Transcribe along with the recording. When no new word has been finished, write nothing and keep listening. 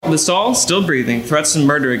Saul, still breathing threats and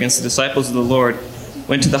murder against the disciples of the Lord,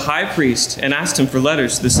 went to the high priest and asked him for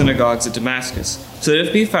letters to the synagogues at Damascus, so that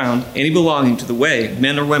if he found any belonging to the way,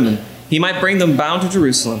 men or women, he might bring them bound to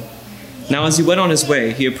Jerusalem. Now as he went on his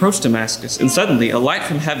way, he approached Damascus, and suddenly a light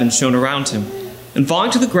from heaven shone around him. And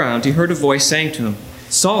falling to the ground, he heard a voice saying to him,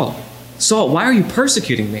 Saul, Saul, why are you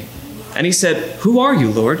persecuting me? And he said, Who are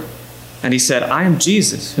you, Lord? And he said, I am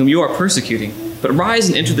Jesus, whom you are persecuting. But rise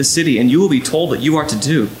and enter the city, and you will be told what you are to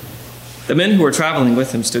do. The men who were traveling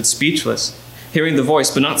with him stood speechless, hearing the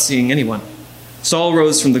voice but not seeing anyone. Saul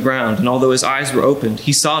rose from the ground, and although his eyes were opened,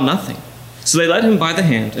 he saw nothing. So they led him by the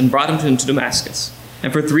hand and brought him to Damascus.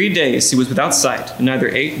 And for 3 days he was without sight, and neither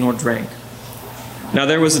ate nor drank. Now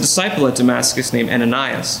there was a disciple at Damascus named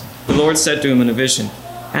Ananias. The Lord said to him in a vision,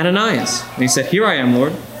 Ananias. And he said, Here I am,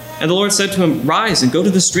 Lord. And the Lord said to him, Rise and go to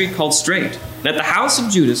the street called Straight, and at the house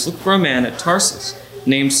of Judas look for a man at Tarsus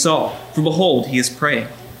named Saul, for behold, he is praying.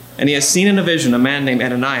 And he has seen in a vision a man named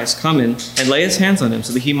Ananias come in and lay his hands on him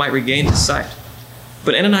so that he might regain his sight.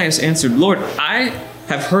 But Ananias answered, Lord, I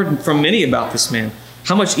have heard from many about this man,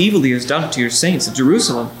 how much evil he has done to your saints at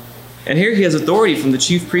Jerusalem. And here he has authority from the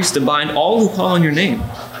chief priest to bind all who call on your name.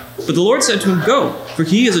 But the Lord said to him, Go, for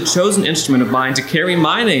he is a chosen instrument of mine to carry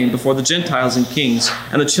my name before the Gentiles and kings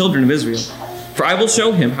and the children of Israel. For I will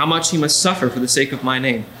show him how much he must suffer for the sake of my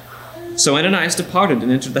name. So Ananias departed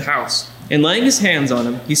and entered the house. And laying his hands on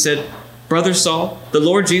him, he said, Brother Saul, the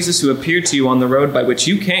Lord Jesus who appeared to you on the road by which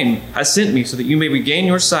you came has sent me so that you may regain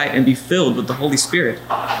your sight and be filled with the Holy Spirit.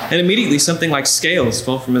 And immediately something like scales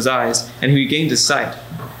fell from his eyes, and he regained his sight.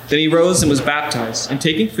 Then he rose and was baptized, and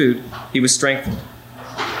taking food, he was strengthened.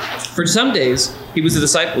 For some days he was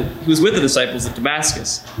with the disciples at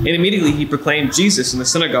Damascus, and immediately he proclaimed Jesus in the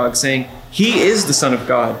synagogue, saying, He is the Son of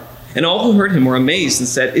God. And all who heard him were amazed and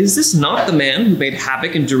said, Is this not the man who made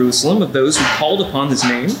havoc in Jerusalem of those who called upon his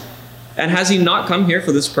name? And has he not come here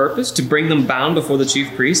for this purpose, to bring them bound before the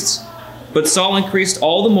chief priests? But Saul increased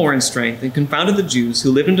all the more in strength and confounded the Jews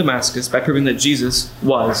who lived in Damascus by proving that Jesus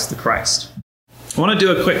was the Christ. I want to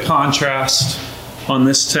do a quick contrast on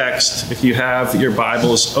this text. If you have your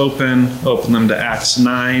Bibles open them to Acts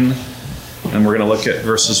 9, and we're going to look at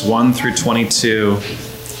verses 1 through 22.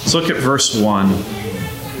 Let's look at verse 1.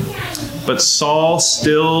 But Saul,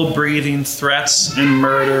 still breathing threats and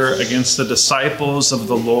murder against the disciples of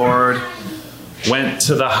the Lord, went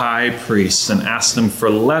to the high priest and asked him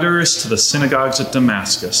for letters to the synagogues at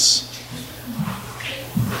Damascus,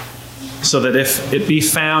 so that if it be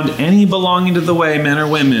found any belonging to the way, men or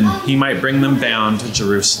women, he might bring them bound to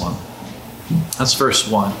Jerusalem. That's verse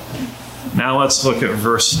 1. Now let's look at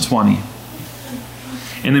verse 20.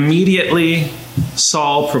 And immediately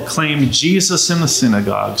Saul proclaimed Jesus in the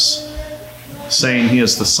synagogues, saying he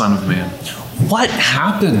is the Son of Man. What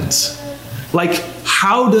happened?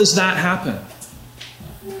 How does that happen?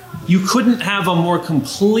 You couldn't have a more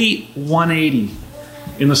complete 180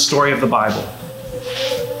 in the story of the Bible.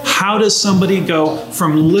 How does somebody go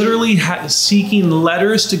from literally seeking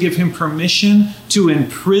letters to give him permission to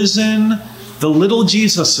imprison the little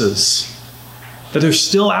Jesuses that are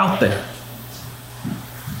still out there,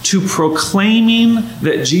 to proclaiming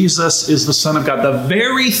that Jesus is the Son of God, the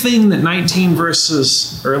very thing that 19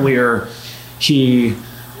 verses earlier he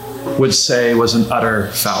would say was an utter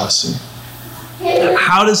fallacy?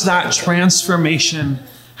 How does that transformation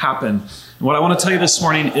happen? And what I want to tell you this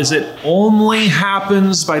morning is it only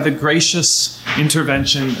happens by the gracious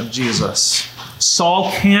intervention of Jesus.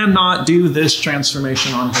 Saul cannot do this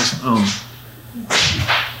transformation on his own.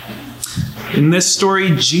 In this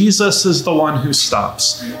story, Jesus is the one who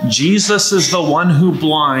stops. Jesus is the one who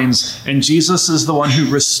blinds, and Jesus is the one who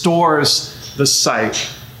restores the sight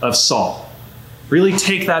of Saul. Really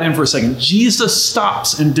take that in for a second. Jesus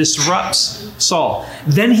stops and disrupts Saul.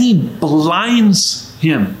 Then he blinds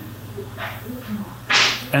him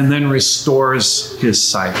and then restores his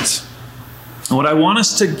sight. And what I want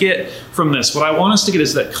us to get from this,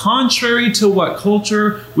 is that contrary to what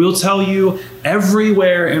culture will tell you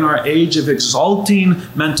everywhere in our age of exalting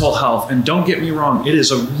mental health, and don't get me wrong, it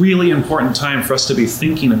is a really important time for us to be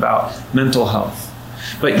thinking about mental health.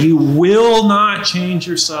 But you will not change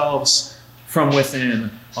yourselves from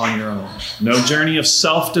within on your own. No journey of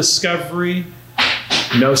self-discovery,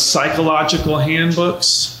 no psychological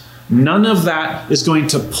handbooks. None of that is going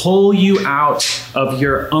to pull you out of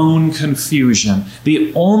your own confusion.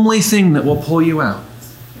 The only thing that will pull you out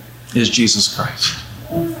is Jesus Christ,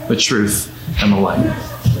 the truth and the light.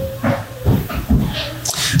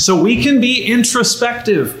 So we can be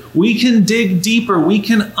introspective. We can dig deeper. We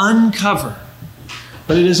can uncover.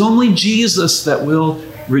 But it is only Jesus that will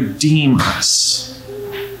redeem us.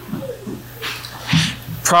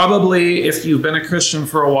 Probably, if you've been a Christian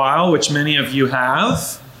for a while, which many of you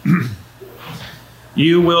have,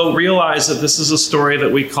 you will realize that this is a story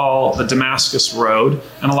that we call the Damascus Road.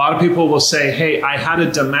 And a lot of people will say, hey, I had a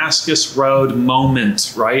Damascus Road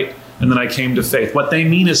moment, right? And then I came to faith. What they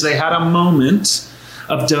mean is they had a moment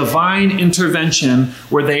of divine intervention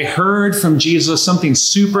where they heard from Jesus, something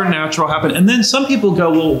supernatural happened. And then some people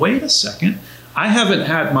go, well, wait a second. I haven't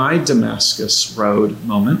had my Damascus Road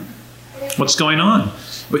moment. What's going on?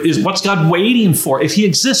 What's God waiting for? If he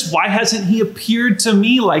exists, why hasn't he appeared to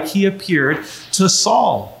me like he appeared to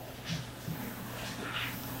Saul?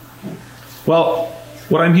 Well,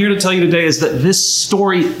 what I'm here to tell you today is that this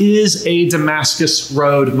story is a Damascus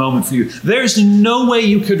Road moment for you. There's no way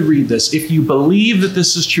you could read this. If you believe that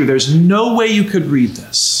this is true, there's no way you could read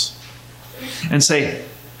this and say,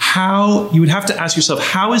 you would have to ask yourself,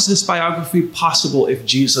 how is this biography possible if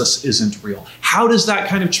Jesus isn't real? How does that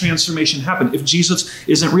kind of transformation happen if Jesus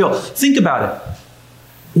isn't real? Think about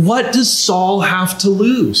it. What does Saul have to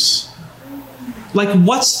lose? Like,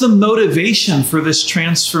 what's the motivation for this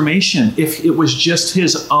transformation if it was just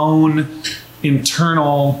his own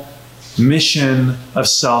internal mission of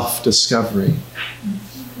self-discovery?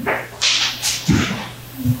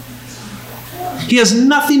 He has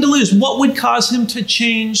nothing to lose. What would cause him to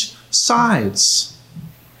change sides?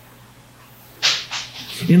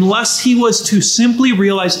 Unless he was to simply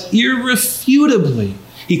realize irrefutably,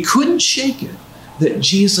 he couldn't shake it, that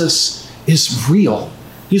Jesus is real.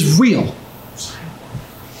 He's real.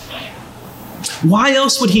 Why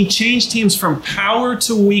else would he change teams from power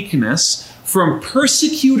to weakness, from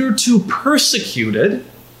persecutor to persecuted,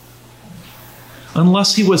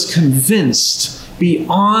 unless he was convinced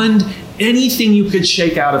beyond anything you could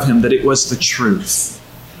shake out of him that it was the truth?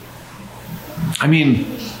 I mean,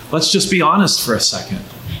 let's just be honest for a second.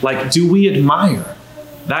 Like, do we admire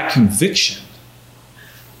that conviction?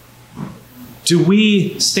 Do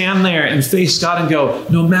we stand there and face God and go,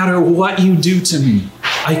 no matter what you do to me,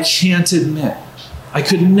 I can't admit, I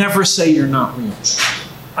could never say you're not real.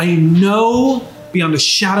 I know beyond a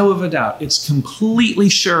shadow of a doubt, it's completely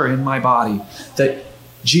sure in my body that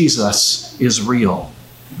Jesus is real.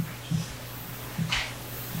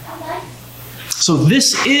 So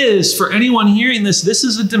this is, for anyone hearing this, this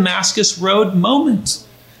is a Damascus Road moment.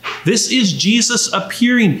 This is Jesus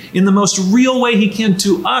appearing in the most real way he can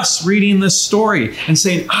to us reading this story and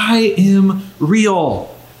saying, I am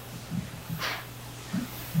real.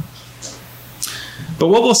 But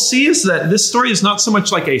what we'll see is that this story is not so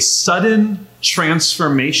much like a sudden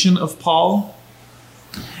transformation of Paul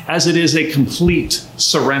as it is a complete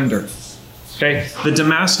surrender. Okay? The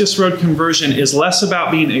Damascus Road conversion is less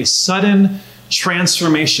about being a sudden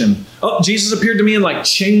transformation. Oh, Jesus appeared to me and like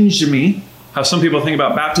changed me. How some people think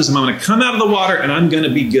about baptism. I'm going to come out of the water and I'm going to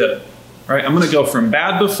be good. Right? I'm going to go from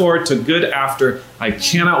bad before to good after. I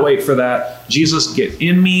cannot wait for that. Jesus, get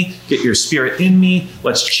in me. Get your spirit in me.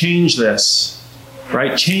 Let's change this.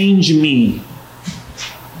 Right? Change me.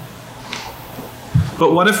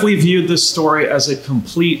 But what if we viewed this story as a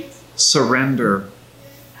complete surrender?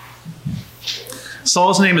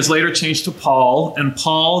 Saul's name is later changed to Paul, and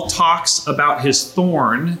Paul talks about his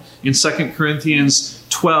thorn in 2 Corinthians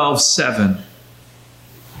 12:7.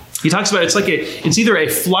 He talks about it's either a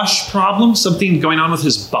flesh problem, something going on with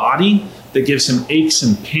his body that gives him aches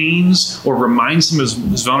and pains or reminds him of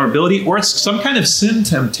his vulnerability, or it's some kind of sin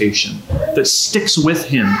temptation that sticks with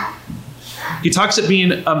him. He talks about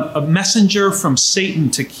being a messenger from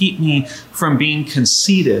Satan to keep me from being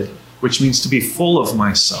conceited, which means to be full of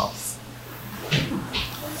myself.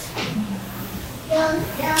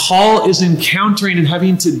 Paul is encountering and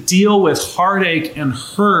having to deal with heartache and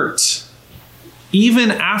hurt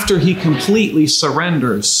even after he completely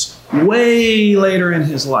surrenders way later in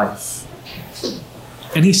his life.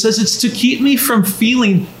 And he says it's to keep me from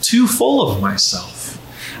feeling too full of myself.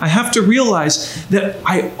 I have to realize that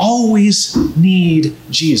I always need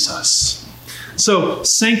Jesus. So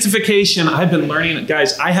sanctification, I've been learning it,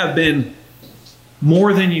 guys. I have been,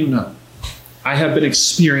 more than you know, I have been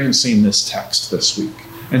experiencing this text this week.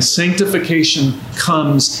 And sanctification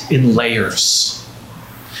comes in layers.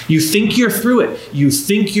 You think you're through it. You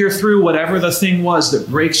think you're through whatever the thing was that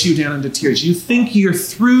breaks you down into tears. You think you're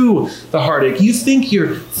through the heartache. You think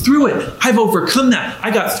you're through it. I've overcome that.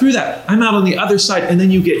 I got through that. I'm out on the other side. And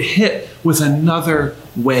then you get hit with another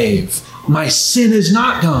wave. My sin is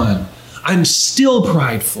not gone. I'm still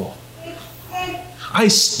prideful. I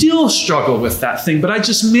still struggle with that thing, but I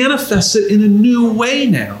just manifest it in a new way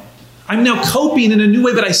now. I'm now coping in a new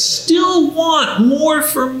way, but I still want more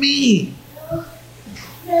for me.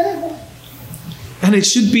 And it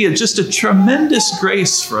should be just a tremendous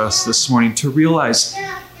grace for us this morning to realize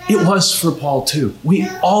It was for Paul too. We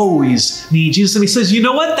always need Jesus. And he says, you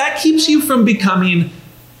know what? That keeps you from becoming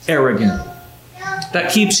arrogant.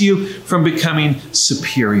 That keeps you from becoming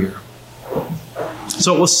superior.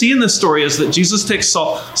 So what we'll see in this story is that Jesus takes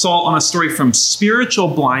Saul on a story from spiritual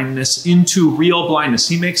blindness into real blindness.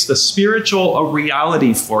 He makes the spiritual a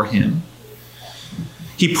reality for him.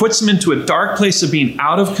 He puts him into a dark place of being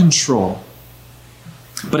out of control.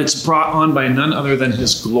 But it's brought on by none other than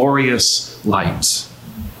his glorious light,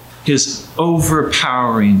 his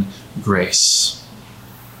overpowering grace.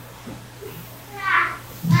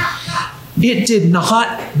 It did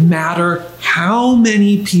not matter how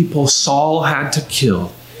many people Saul had to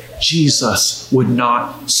kill. Jesus would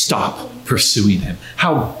not stop pursuing him.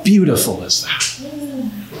 How beautiful is that?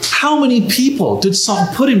 How many people did Saul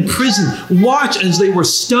put in prison, watch as they were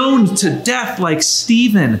stoned to death like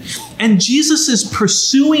Stephen? And Jesus is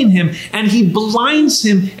pursuing him and he blinds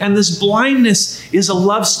him, and this blindness is a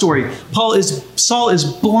love story. Saul is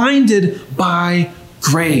blinded by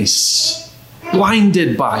grace,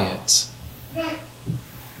 blinded by it.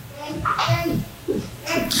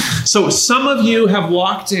 So some of you have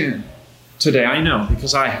walked in today, I know,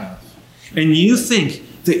 because I have, and you think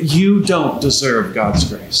that you don't deserve God's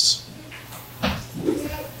grace.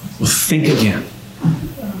 Well, think again.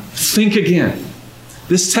 Think again.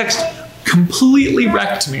 This text completely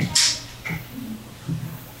wrecked me.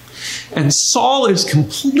 And Saul is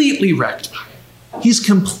completely wrecked by it. He's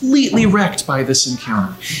completely wrecked by this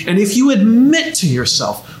encounter. And if you admit to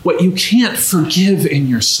yourself what you can't forgive in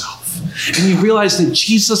yourself, and you realize that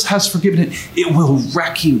Jesus has forgiven it, it will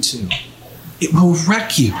wreck you too. It will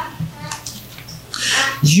wreck you.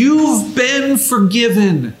 You've been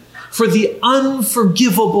forgiven for the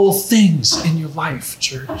unforgivable things in your life,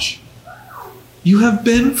 church. You have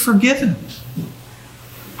been forgiven.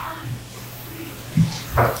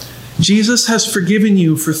 Jesus has forgiven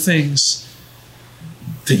you for things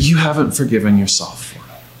that you haven't forgiven yourself for.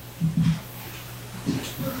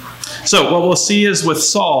 So what we'll see is with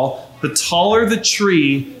Saul, the taller the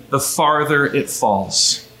tree, the farther it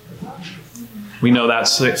falls. We know that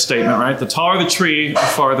statement, right? The taller the tree, the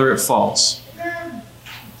farther it falls.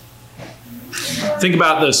 Think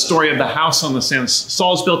about the story of the house on the sand.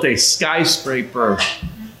 Saul's built a skyscraper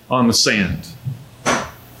on the sand.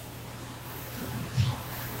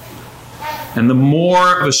 And the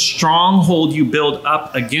more of a stronghold you build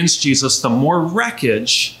up against Jesus, the more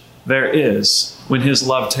wreckage there is when his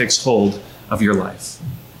love takes hold of your life.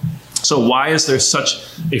 So why is there such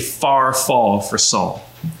a far fall for Saul?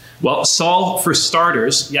 Well, Saul, for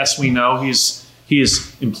starters, yes, we know he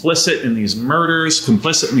is implicit in these murders,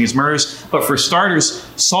 complicit in these murders. But for starters,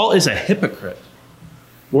 Saul is a hypocrite.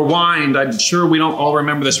 Rewind, I'm sure we don't all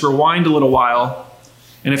remember this. Rewind a little while.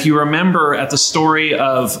 And if you remember at the story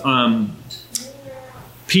of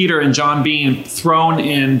Peter and John being thrown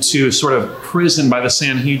into sort of prison by the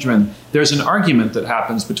Sanhedrin, there's an argument that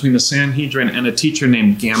happens between the Sanhedrin and a teacher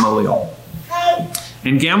named Gamaliel.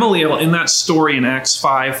 And Gamaliel, in that story in Acts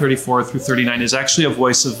 5, 34 through 39, is actually a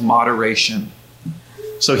voice of moderation.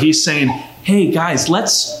 So he's saying, hey guys,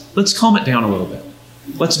 let's calm it down a little bit.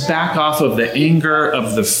 Let's back off of the anger,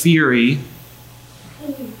 of the fury.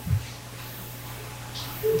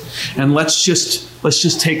 And let's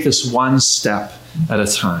just take this one step at a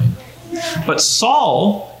time. But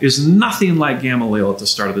Saul is nothing like Gamaliel at the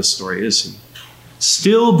start of this story, is he?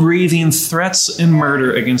 Still breathing threats and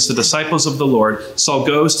murder against the disciples of the Lord, Saul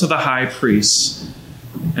goes to the high priest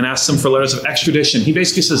and asks him for letters of extradition. He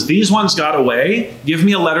basically says, these ones got away. Give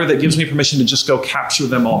me a letter that gives me permission to just go capture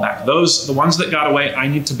them all back. The ones that got away, I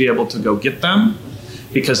need to be able to go get them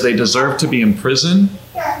because they deserve to be in prison.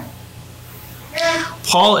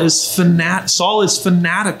 Saul is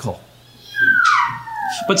fanatical.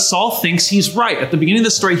 But Saul thinks he's right. At the beginning of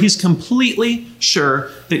the story, he's completely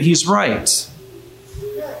sure that he's right.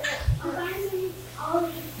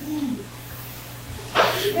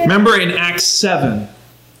 Remember in Acts 7,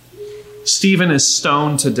 Stephen is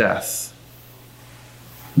stoned to death.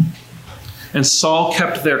 And Saul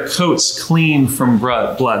kept their coats clean from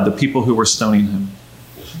blood, the people who were stoning him.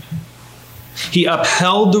 He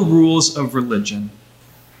upheld the rules of religion.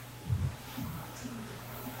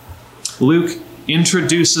 Luke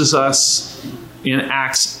introduces us in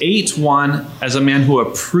Acts 8:1 as a man who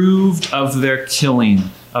approved of their killing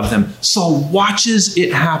of them. Saul watches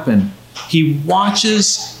it happen. He watches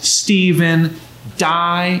Stephen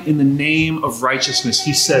die in the name of righteousness.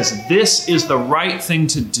 He says, this is the right thing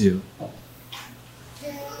to do.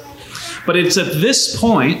 But it's at this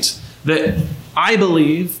point that I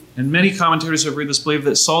believe, and many commentators have read this, believe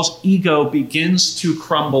that Saul's ego begins to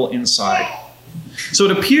crumble inside. So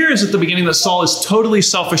it appears at the beginning that Saul is totally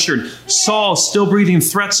self-assured. Saul still breathing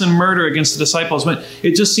threats and murder against the disciples. But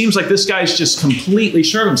it just seems like this guy's just completely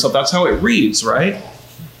sure of himself. That's how it reads, right?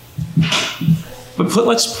 But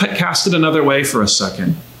let's cast it another way for a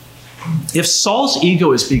second. If Saul's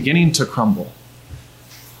ego is beginning to crumble,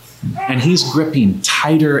 and he's gripping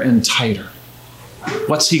tighter and tighter,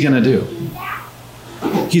 what's he going to do?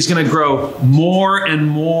 He's going to grow more and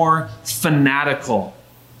more fanatical.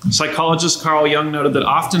 Psychologist Carl Jung noted that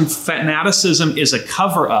often fanaticism is a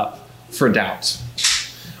cover-up for doubt.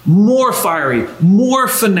 More fiery, more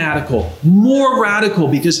fanatical, more radical,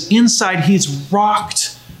 because inside he's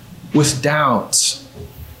rocked with doubt.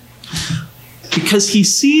 Because he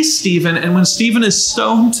sees Stephen, and when Stephen is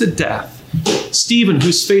stoned to death, Stephen,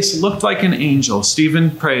 whose face looked like an angel, Stephen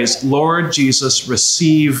prays, "Lord Jesus,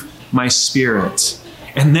 receive my spirit."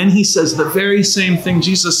 And then he says the very same thing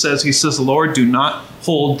Jesus says. He says, "Lord, do not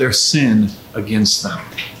hold their sin against them."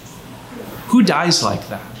 Who dies like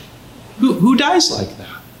that? Who dies like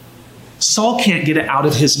that? Saul can't get it out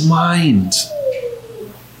of his mind.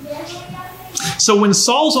 So when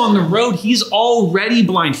Saul's on the road, he's already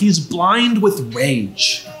blind. He's blind with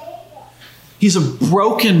rage. He's a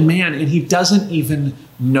broken man, and he doesn't even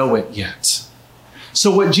know it yet.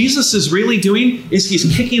 So what Jesus is really doing is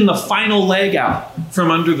he's kicking the final leg out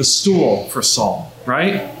from under the stool for Saul,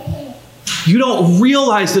 right? You don't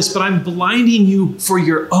realize this, but I'm blinding you for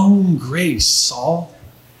your own grace, Saul.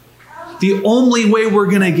 The only way we're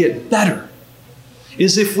going to get better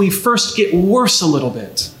is if we first get worse a little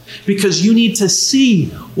bit, because you need to see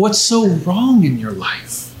what's so wrong in your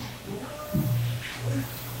life.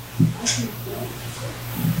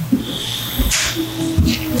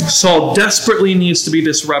 Saul desperately needs to be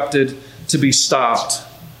disrupted, to be stopped,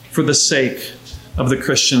 for the sake of the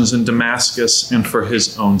Christians in Damascus and for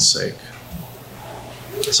his own sake.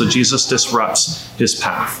 So Jesus disrupts his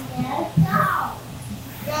path.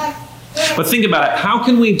 But think about it. How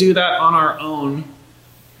can we do that on our own,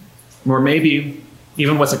 or maybe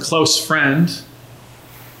even with a close friend,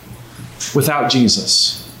 without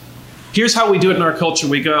Jesus? Here's how we do it in our culture.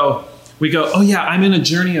 We go, oh yeah, I'm in a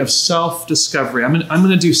journey of self-discovery. I'm going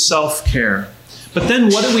to do self-care. But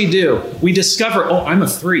then what do? We discover, oh, I'm a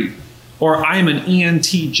 3, or I'm an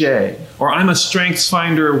ENTJ, or I'm a strengths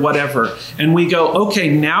finder, whatever. And we go, okay,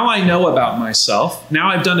 now I know about myself. Now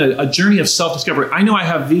I've done a journey of self-discovery. I know I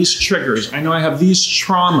have these triggers. I know I have these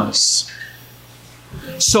traumas.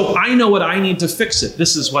 So I know what I need to fix it.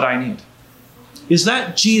 This is what I need. Is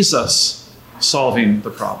that Jesus solving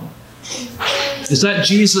the problem? Is that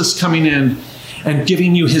Jesus coming in and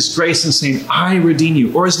giving you his grace and saying, I redeem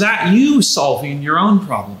you? Or is that you solving your own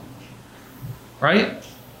problem? Right?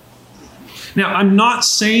 Now, I'm not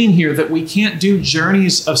saying here that we can't do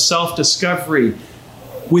journeys of self-discovery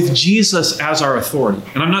with Jesus as our authority.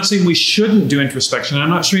 And I'm not saying we shouldn't do introspection. I'm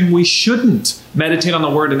not saying we shouldn't meditate on the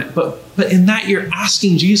word. But in that, you're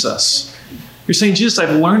asking Jesus. You're saying, Jesus,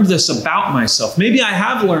 I've learned this about myself. Maybe I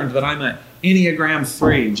have learned that I'm an Enneagram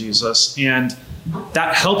 3, Jesus, and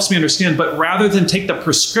that helps me understand. But rather than take the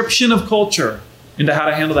prescription of culture into how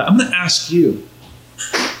to handle that, I'm going to ask you,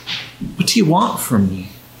 what do you want from me?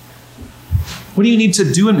 What do you need to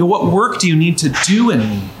do in me? What work do you need to do in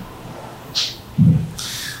me?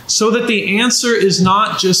 So that the answer is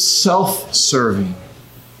not just self-serving.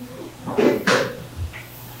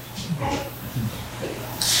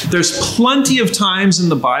 There's plenty of times in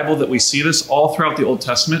the Bible that we see this all throughout the Old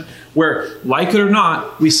Testament where, like it or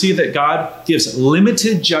not, we see that God gives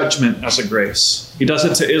limited judgment as a grace. He does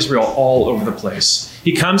it to Israel all over the place.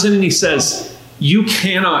 He comes in and he says, you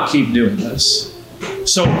cannot keep doing this.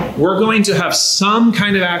 So we're going to have some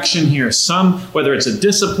kind of action here, whether it's a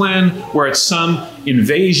discipline, where it's some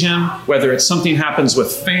invasion, whether it's something happens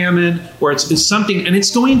with famine, where it's something, and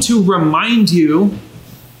it's going to remind you,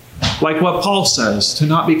 like what Paul says, to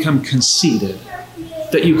not become conceited,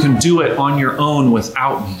 that you can do it on your own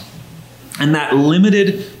without me. And that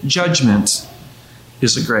limited judgment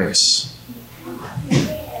is a grace.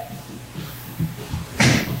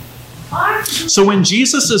 So when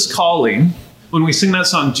Jesus is calling, when we sing that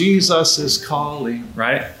song, Jesus is calling,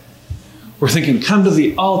 right? We're thinking, come to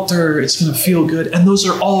the altar, it's going to feel good. And those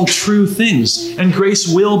are all true things. And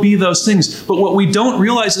grace will be those things. But what we don't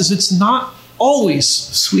realize is it's not always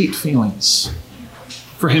sweet feelings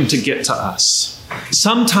for him to get to us.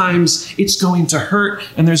 Sometimes it's going to hurt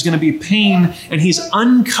and there's going to be pain and he's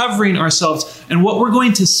uncovering ourselves. And what we're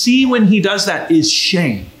going to see when he does that is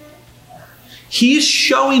shame. He's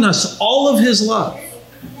showing us all of his love,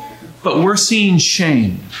 but we're seeing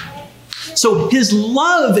shame. So his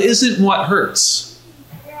love isn't what hurts.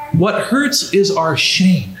 What hurts is our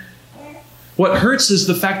shame. What hurts is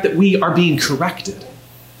the fact that we are being corrected.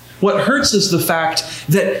 What hurts is the fact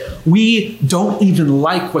that we don't even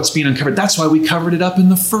like what's being uncovered. That's why we covered it up in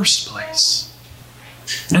the first place.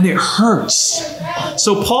 And it hurts.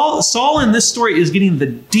 So Saul in this story is getting the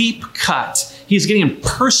deep cut. He's getting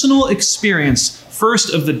personal experience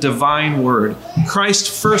first of the divine word.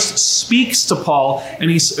 Christ first speaks to Paul,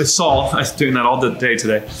 and Saul, I'm doing that all the day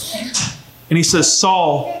today. And he says,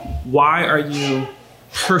 Saul, why are you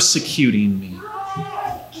persecuting me?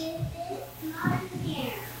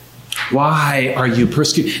 Why are you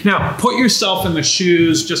persecuting? Now, put yourself in the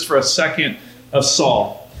shoes just for a second of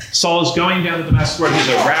Saul. Saul is going down to Damascus where he's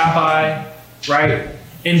a rabbi, right?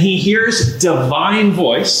 And he hears divine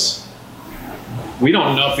voice. We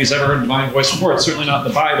don't know if he's ever heard a divine voice before. It's certainly not in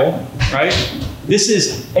the Bible, right? This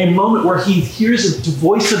is a moment where he hears the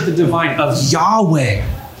voice of the divine, of Yahweh,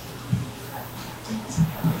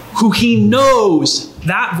 who he knows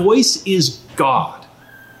that voice is God,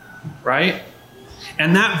 right?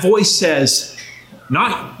 And that voice says,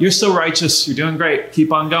 you're so righteous, you're doing great,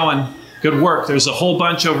 keep on going, good work. There's a whole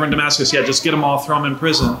bunch over in Damascus. Yeah, just get them all, throw them in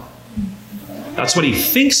prison. That's what he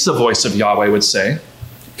thinks the voice of Yahweh would say,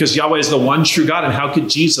 because Yahweh is the one true God, and how could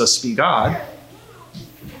Jesus be God?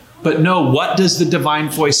 But no, what does the divine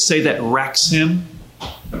voice say that wrecks him?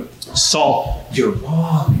 Saul, you're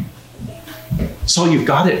wrong. Saul, you've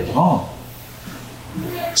got it wrong.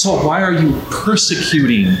 Saul, why are you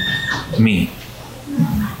persecuting me?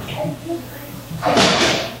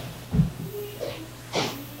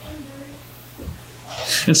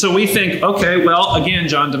 And so we think, okay, well, again,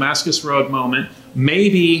 John, Damascus Road moment,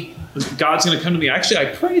 maybe God's going to come to me. Actually,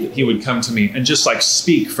 I pray that he would come to me and just like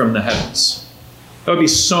speak from the heavens. That would be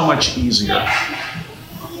so much easier.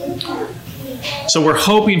 So we're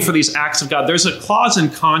hoping for these acts of God. There's a clause in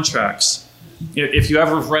contracts. If you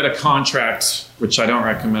ever read a contract, which I don't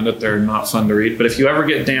recommend it, they're not fun to read, but if you ever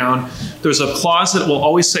get down, there's a clause that will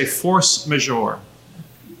always say force majeure.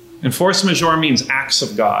 And force majeure means acts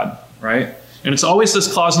of God, right? And it's always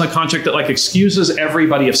this clause in the contract that like excuses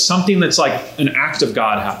everybody if something that's like an act of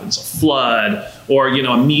God happens, a flood, or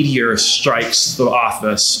a meteor strikes the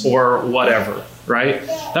office, or whatever, right?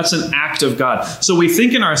 That's an act of God. So we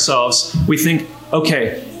think in ourselves,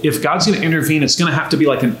 okay, if God's going to intervene, it's going to have to be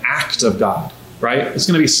like an act of God, right? It's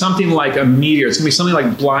going to be something like a meteor. It's going to be something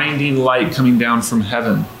like blinding light coming down from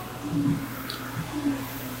heaven.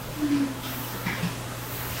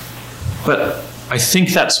 But I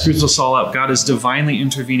think that screws us all up. God is divinely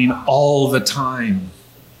intervening all the time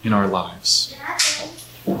in our lives.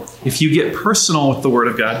 If you get personal with the Word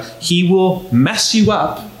of God, he will mess you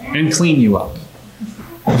up and clean you up.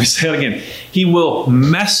 Let me say it again. He will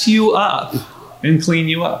mess you up and clean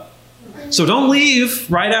you up. So don't leave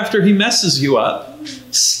right after he messes you up.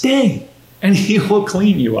 Stay, and he will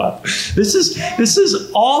clean you up. This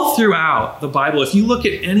is all throughout the Bible. If you look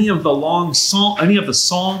at any of the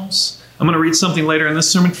Psalms, I'm going to read something later in this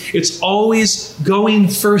sermon. It's always going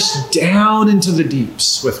first down into the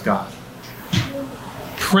deeps with God,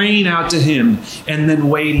 praying out to him, and then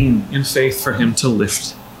waiting in faith for him to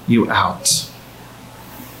lift you out.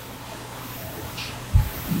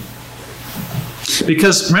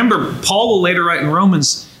 Because remember, Paul will later write in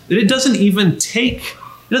Romans that it doesn't even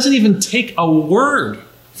take a word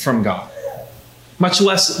from God, much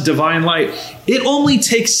less divine light. It only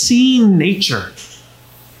takes seeing nature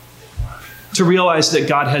to realize that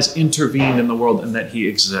God has intervened in the world and that he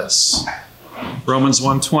exists. Romans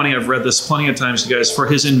 1:20, I've read this plenty of times, you guys. For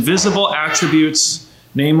his invisible attributes,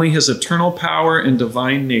 namely his eternal power and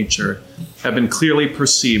divine nature, have been clearly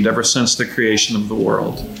perceived ever since the creation of the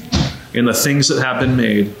world in the things that have been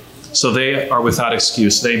made. So they are without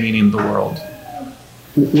excuse, they meaning the world.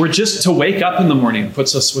 We're just to wake up in the morning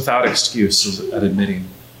puts us without excuse at admitting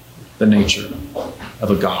the nature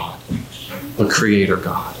of a God, a creator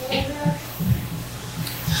God.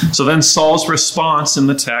 So then Saul's response in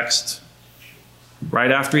the text,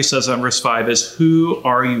 right after he says that in verse 5, is, "Who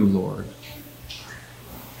are you, Lord?"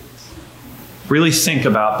 Really think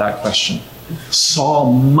about that question.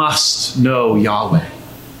 Saul must know Yahweh.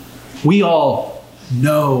 We all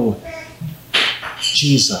know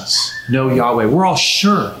Jesus, know Yahweh. We're all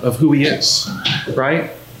sure of who he is, right?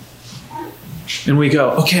 And we go,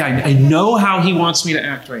 okay, I know how he wants me to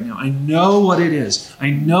act right now. I know what it is. I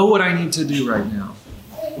know what I need to do right now.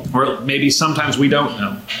 Or maybe sometimes we don't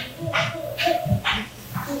know.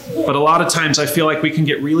 But a lot of times I feel like we can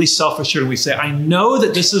get really self-assured and we say, I know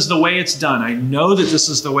that this is the way it's done. I know that this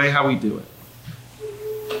is the way how we do it.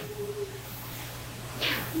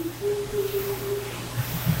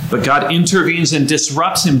 But God intervenes and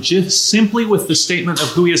disrupts him just simply with the statement of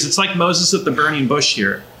who he is. It's like Moses at the burning bush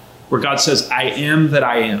here. where God says, I am that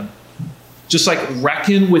I am. Just like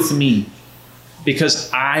reckon with me because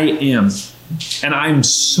I am. And I'm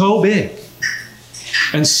so big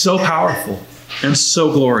and so powerful and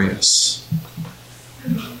so glorious.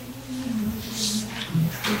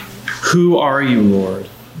 Who are you, Lord?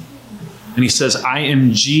 And he says, I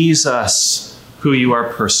am Jesus who you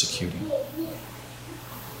are persecuting.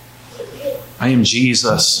 I am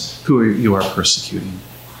Jesus who you are persecuting.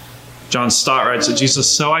 John Stott writes that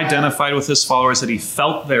Jesus so identified with his followers that he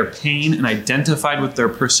felt their pain and identified with their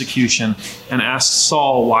persecution and asked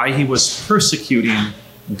Saul why he was persecuting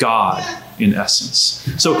God in essence.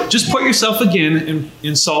 So just put yourself again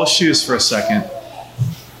in Saul's shoes for a second.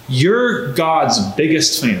 You're God's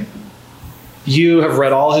biggest fan. You have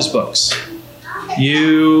read all his books.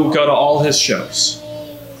 You go to all his shows,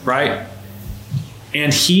 right?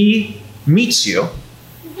 And he meets you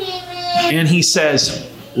and he says,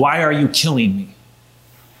 why are you killing me?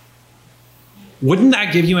 Wouldn't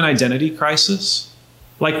that give you an identity crisis?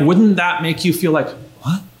 Like, wouldn't that make you feel like,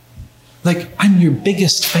 what? Like, I'm your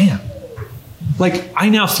biggest fan. Like, I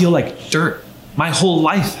now feel like dirt. My whole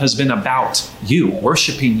life has been about you,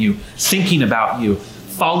 worshiping you, thinking about you,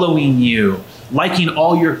 following you, liking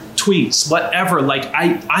all your tweets, whatever. Like,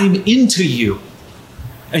 I'm into you,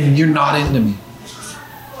 and you're not into me.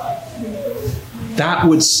 That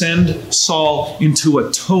would send Saul into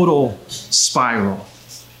a total spiral.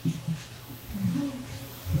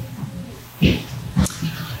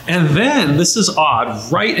 And then, this is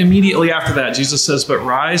odd, right immediately after that, Jesus says, but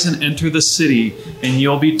rise and enter the city, and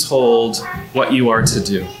you'll be told what you are to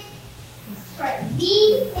do.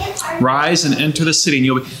 Rise and enter the city, and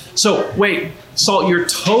you'll be... So, wait, Saul, you're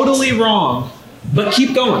totally wrong, but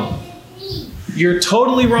keep going. You're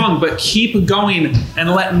totally wrong, but keep going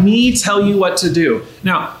and let me tell you what to do.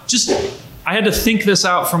 Now, I had to think this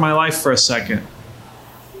out for my life for a second.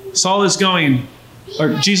 Saul is going,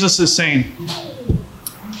 or Jesus is saying,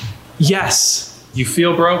 yes, you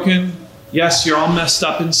feel broken. Yes, you're all messed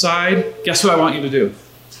up inside. Guess what I want you to do?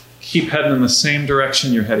 Keep heading in the same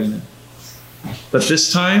direction you're heading in. But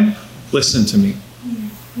this time, listen to me.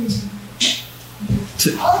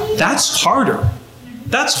 That's harder.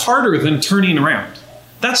 That's harder than turning around.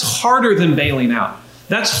 That's harder than bailing out.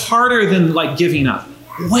 That's harder than like giving up.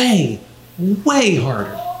 Way, way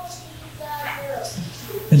harder.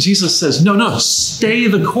 And Jesus says, no, stay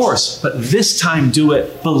the course, but this time do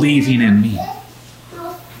it believing in me.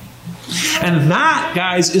 And that,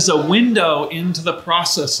 guys, is a window into the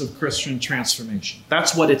process of Christian transformation.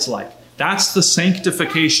 That's what it's like. That's the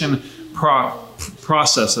sanctification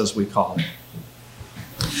process, as we call it.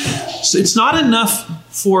 So it's not enough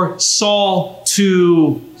for Saul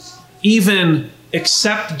to even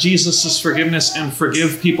accept Jesus' forgiveness and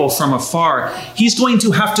forgive people from afar. He's going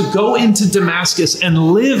to have to go into Damascus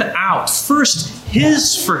and live out first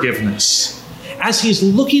his forgiveness. As he's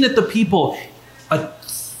looking at the people,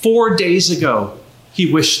 4 days ago,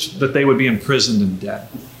 he wished that they would be imprisoned and dead.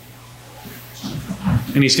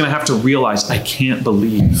 And he's going to have to realize, I can't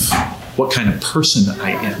believe what kind of person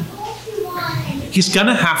I am. He's going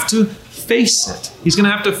to have to face it. He's going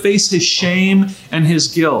to have to face his shame and his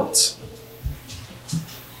guilt.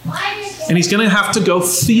 And he's going to have to go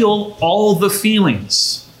feel all the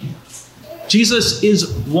feelings. Jesus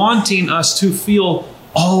is wanting us to feel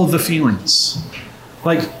all the feelings.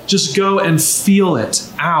 Like, just go and feel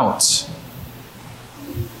it out.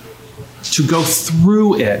 To go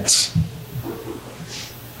through it.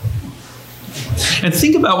 And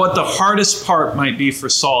think about what the hardest part might be for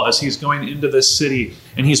Saul as he's going into this city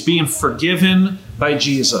and he's being forgiven by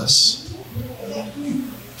Jesus.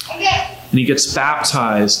 And he gets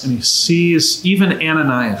baptized and he sees even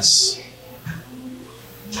Ananias.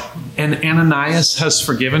 And Ananias has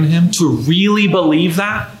forgiven him. To really believe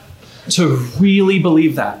that,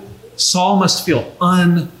 Saul must feel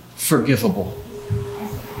unforgivable.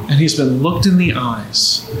 And he's been looked in the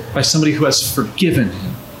eyes by somebody who has forgiven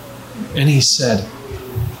him. And he said,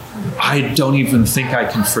 I don't even think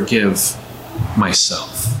I can forgive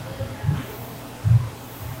myself.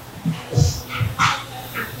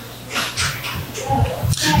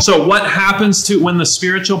 So what happens when the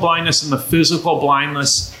spiritual blindness and the physical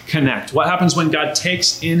blindness connect? What happens when God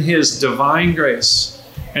takes in his divine grace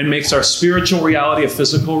and makes our spiritual reality a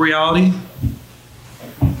physical reality?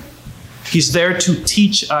 He's there to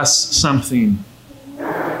teach us something.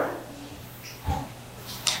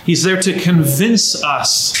 He's there to convince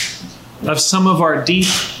us of some of our deep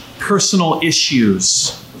personal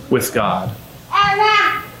issues with God.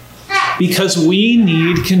 Because we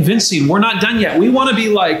need convincing. We're not done yet. We want to be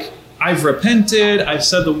like, I've repented, I've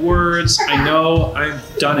said the words, I know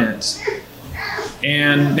I've done it.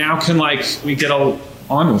 And now can we get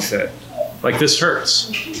on with it? Like, this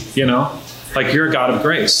hurts, Like, you're a God of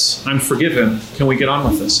grace. I'm forgiven. Can we get on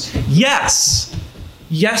with this? Yes.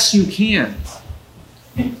 Yes, you can.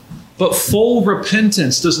 But full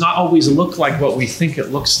repentance does not always look like what we think it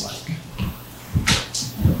looks like.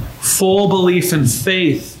 Full belief and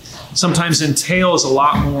faith sometimes entails a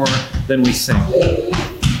lot more than we think.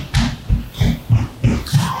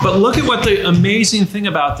 But look at what the amazing thing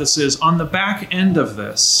about this is. On the back end of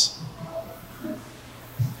this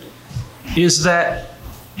is that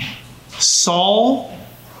Saul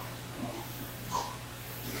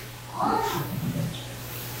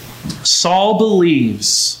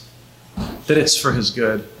believes that it's for his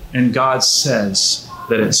good, and God says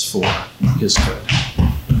that it's for his good.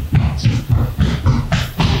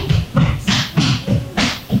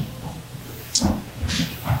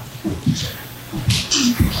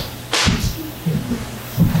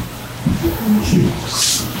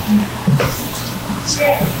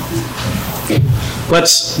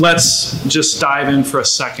 Let's just dive in for a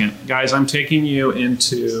second. Guys, I'm taking you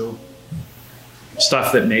into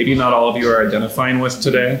stuff that maybe not all of you are identifying with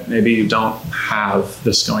today. Maybe you don't have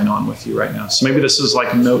this going on with you right now. So maybe this is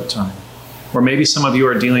like note time. Or maybe some of you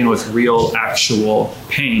are dealing with real, actual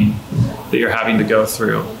pain that you're having to go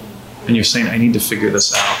through. And you're saying, I need to figure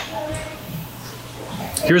this out.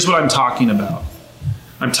 Here's what I'm talking about.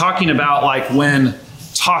 I'm talking about like when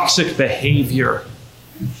toxic behavior,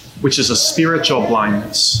 which is a spiritual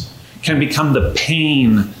blindness, can become the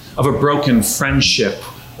pain of a broken friendship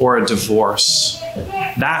or a divorce.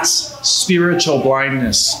 That's spiritual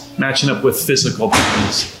blindness matching up with physical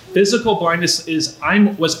blindness. Physical blindness is I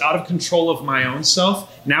was out of control of my own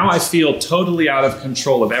self. Now I feel totally out of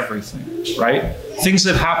control of everything, right? Things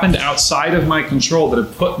that have happened outside of my control that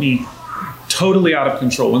have put me totally out of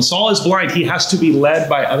control. When Saul is blind, he has to be led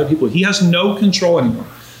by other people. He has no control anymore.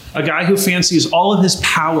 A guy who fancies all of his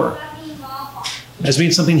power as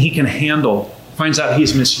being something he can handle finds out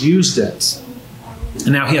he's misused it.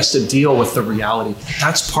 And now he has to deal with the reality.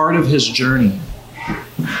 That's part of his journey.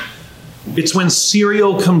 It's when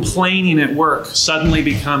serial complaining at work suddenly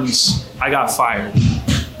becomes, I got fired.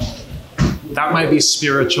 That might be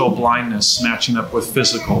spiritual blindness matching up with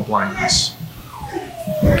physical blindness.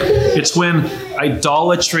 It's when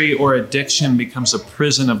idolatry or addiction becomes a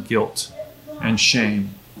prison of guilt and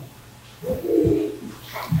shame.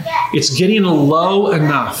 It's getting low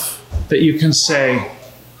enough that you can say,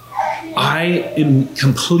 I am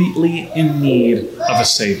completely in need of a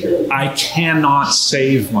Savior. I cannot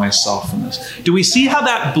save myself from this. Do we see how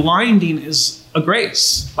that blinding is a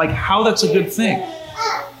grace? Like how that's a good thing.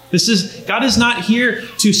 God is not here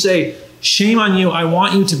to say, shame on you, I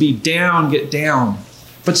want you to be down, get down.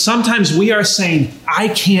 But sometimes we are saying, I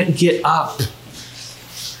can't get up.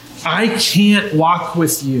 I can't walk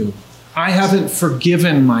with you. I haven't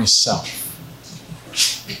forgiven myself.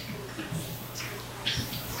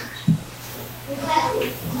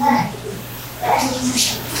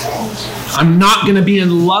 I'm not going to be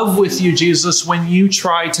in love with you, Jesus, when you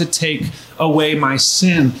try to take away my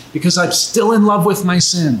sin, because I'm still in love with my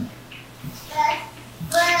sin.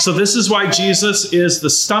 So this is why Jesus is the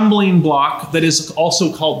stumbling block that is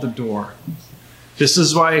also called the door. This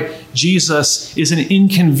is why Jesus is an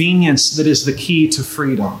inconvenience that is the key to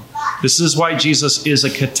freedom. This is why Jesus is a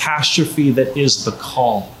catastrophe that is the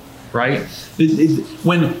call, right?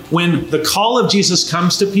 When the call of Jesus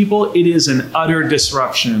comes to people, it is an utter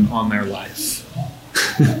disruption on their life.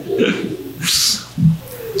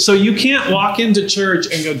 So you can't walk into church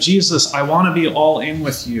and go, Jesus, I want to be all in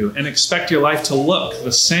with you, and expect your life to look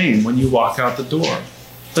the same when you walk out the door.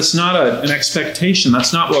 That's not an expectation.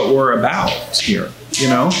 That's not what we're about here, you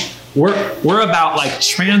know? We're about like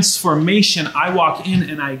transformation. I walk in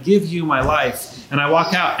and I give you my life, and I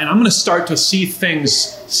walk out and I'm going to start to see things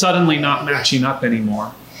suddenly not matching up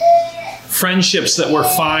anymore. Friendships that were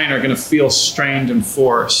fine are going to feel strained and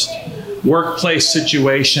forced. Workplace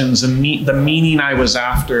situations and the meaning I was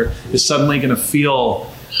after is suddenly going to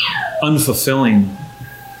feel unfulfilling.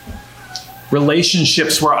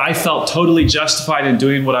 Relationships where I felt totally justified in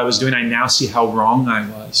doing what I was doing, I now see how wrong I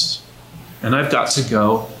was. And I've got to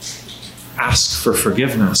go ask for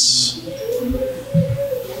forgiveness.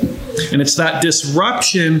 And it's that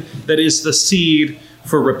disruption that is the seed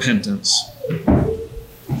for repentance.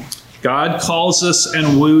 God calls us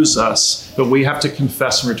and woos us, but we have to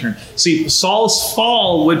confess and return. See, Saul's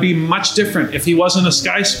fall would be much different if he wasn't a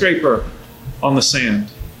skyscraper on the sand.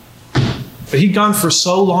 But he'd gone for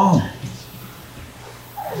so long.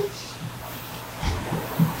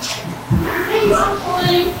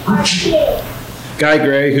 Guy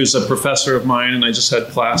Gray, who's a professor of mine, and I just had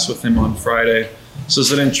class with him on Friday, So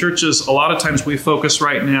that in churches, a lot of times we focus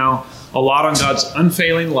right now a lot on God's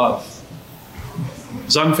unfailing love.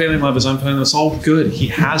 His unfailing love is unfailing love. It's all good. He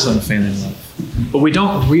has unfailing love. But we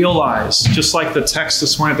don't realize, just like the text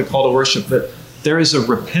this morning at the call to worship, that there is a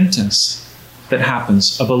repentance that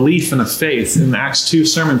happens, a belief and a faith. In the Acts 2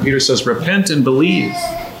 sermon, Peter says, repent and believe.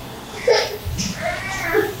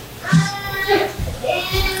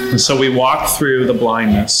 And so we walk through the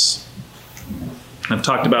blindness. I've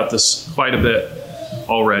talked about this quite a bit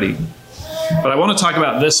already. But I want to talk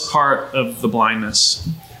about this part of the blindness,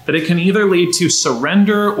 that it can either lead to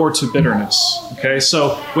surrender or to bitterness. Okay,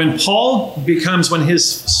 so when when his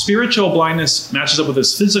spiritual blindness matches up with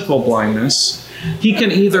his physical blindness, he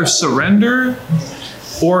can either surrender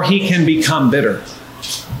or he can become bitter.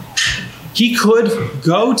 He could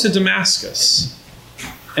go to Damascus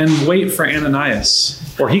and wait for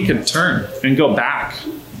Ananias, or he could turn and go back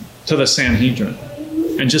to the Sanhedrin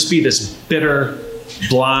and just be this bitter,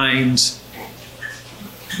 blind,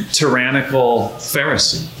 tyrannical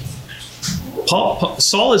Pharisee.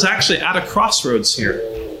 Saul is actually at a crossroads here.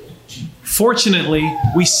 Fortunately,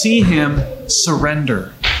 we see him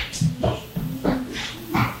surrender.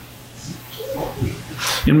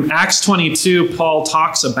 In Acts 22, Paul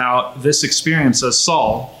talks about this experience as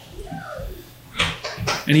Saul.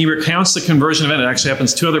 And he recounts the conversion event. It actually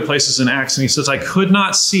happens 2 other places in Acts. And he says, I could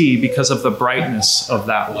not see because of the brightness of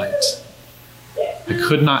that light. I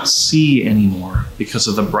could not see anymore because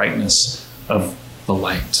of the brightness of the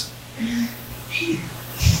light.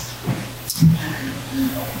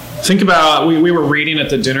 Think about, we were reading at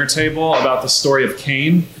the dinner table about the story of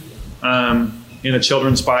Cain in a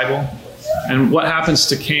children's Bible. And what happens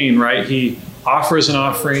to Cain, right? He offers an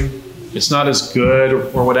offering. It's not as good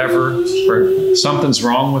or whatever, or something's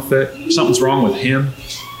wrong with it. Something's wrong with him.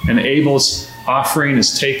 And Abel's offering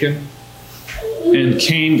is taken. And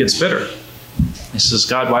Cain gets bitter. He says,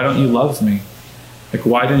 God, why don't you love me? Like,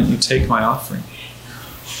 why didn't you take my offering?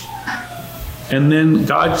 And then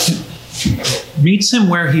God meets him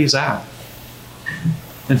where he's at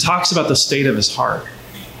and talks about the state of his heart.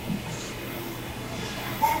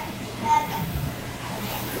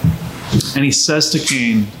 And he says to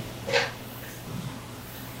Cain,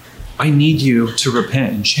 I need you to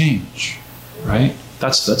repent and change, right?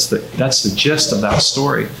 That's the gist of that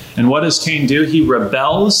story. And what does Cain do? He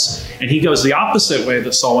rebels, and he goes the opposite way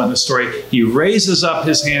that Saul went in the story. He raises up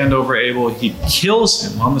his hand over Abel. He kills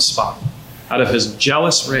him on the spot out of his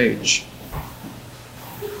jealous rage.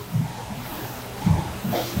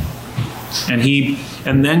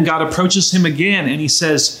 And then God approaches him again, and he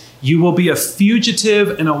says, you will be a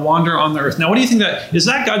fugitive and a wanderer on the earth. Now, what do you think is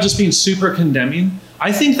that God just being super condemning?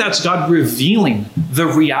 I think that's God revealing the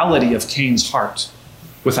reality of Cain's heart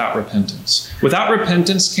without repentance. Without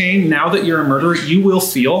repentance, Cain, now that you're a murderer, you will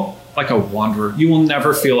feel like a wanderer. You will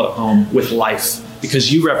never feel at home with life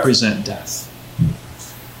because you represent death.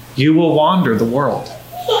 You will wander the world.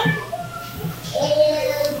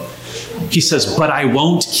 He says, but I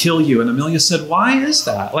won't kill you. And Amelia said, why is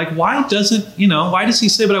that? Like, why does he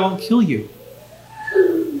say, but I won't kill you?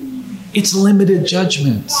 It's limited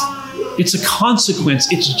judgment. It's a consequence.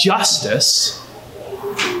 It's justice.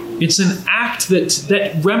 It's an act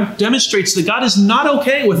that demonstrates that God is not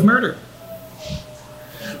okay with murder.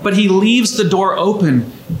 But he leaves the door open.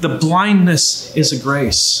 The blindness is a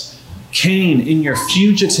grace. Cain, in your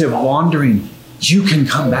fugitive wandering, you can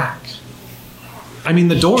come back. I mean,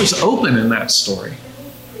 the door is open in that story.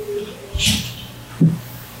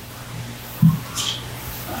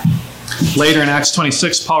 Later in Acts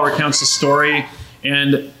 26, Paul recounts the story,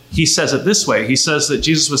 and he says it this way. He says that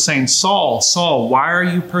Jesus was saying, Saul, Saul, why are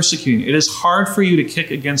you persecuting? It is hard for you to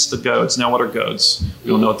kick against the goads. Now, what are goads?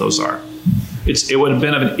 We don't know what those are. It would have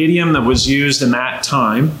been of an idiom that was used in that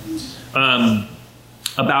time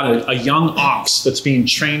about a young ox that's being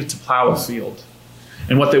trained to plow a field.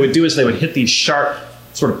 And what they would do is they would hit these sharp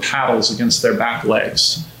sort of paddles against their back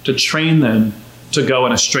legs to train them to go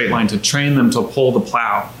in a straight line, to train them to pull the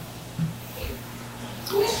plow.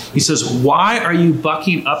 He says, why are you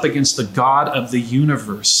bucking up against the God of the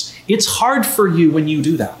universe? It's hard for you when you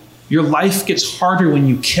do that. Your life gets harder when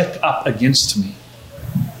you kick up against me.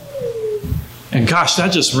 And gosh,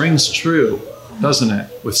 that just rings true, doesn't it,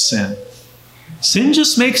 with sin? Sin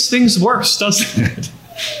just makes things worse, doesn't it?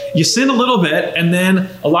 You sin a little bit, and then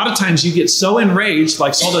a lot of times you get so enraged,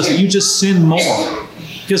 like Saul does, that you just sin more.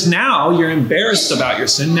 Because now you're embarrassed about your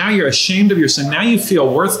sin. Now you're ashamed of your sin. Now you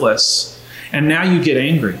feel worthless. And now you get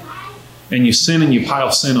angry. And you sin and you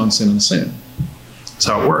pile sin on sin and sin. That's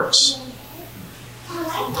how it works.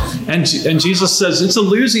 And Jesus says it's a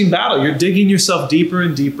losing battle. You're digging yourself deeper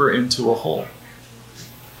and deeper into a hole.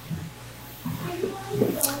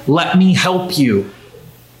 Let me help you.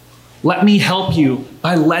 Let me help you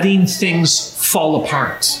by letting things fall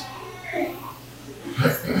apart.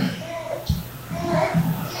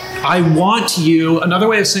 I want you, another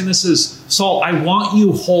way of saying this is, Saul, I want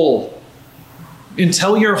you whole.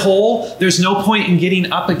 Until you're whole, there's no point in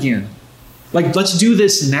getting up again. Like, let's do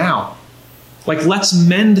this now. Like, let's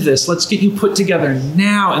mend this. Let's get you put together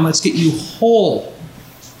now, and let's get you whole.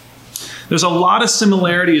 There's a lot of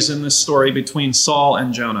similarities in this story between Saul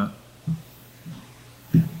and Jonah.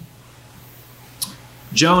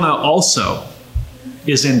 Jonah also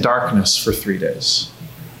is in darkness for 3 days.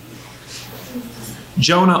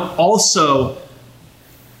 Jonah also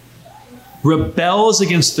rebels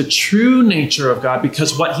against the true nature of God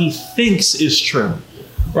because what he thinks is true,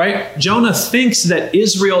 right? Jonah thinks that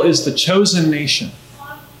Israel is the chosen nation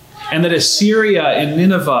and that Assyria and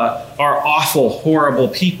Nineveh are awful, horrible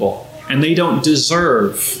people and they don't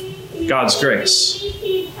deserve God's grace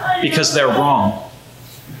because they're wrong.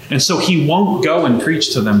 And so he won't go and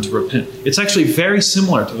preach to them to repent. It's actually very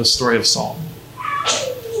similar to the story of Saul.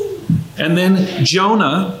 And then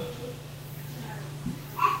Jonah,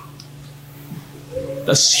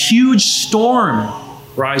 a huge storm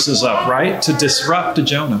rises up, right? To disrupt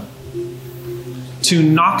Jonah, to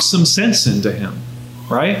knock some sense into him,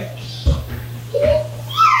 right?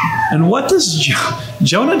 And what does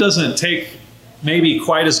Jonah doesn't take maybe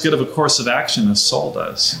quite as good of a course of action as Saul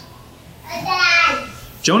does.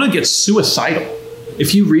 Jonah gets suicidal.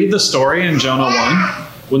 If you read the story in Jonah 1,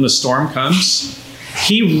 when the storm comes,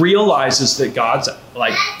 he realizes that God's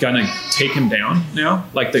like gonna take him down now,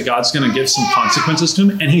 like that God's gonna give some consequences to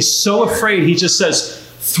him. And he's so afraid, he just says,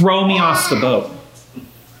 throw me off the boat.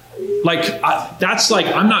 Like, that's like,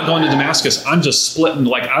 I'm not going to Damascus. I'm just splitting,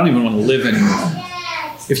 like, I don't even want to live anymore.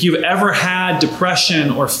 If you've ever had depression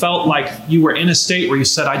or felt like you were in a state where you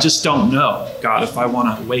said, I just don't know, God, if I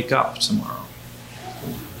want to wake up tomorrow.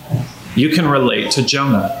 You can relate to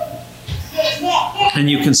Jonah. And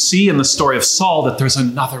you can see in the story of Saul that there's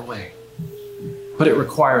another way. But it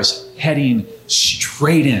requires heading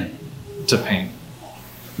straight in to pain.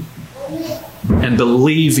 And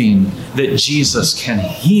believing that Jesus can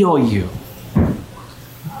heal you.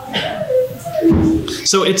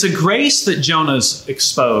 So it's a grace that Jonah's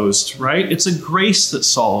exposed, right? It's a grace that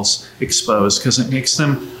Saul's exposed because it makes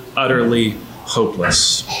them utterly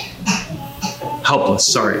hopeless.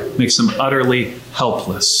 Makes them utterly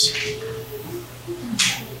helpless.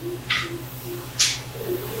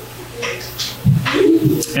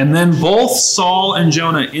 And then both Saul and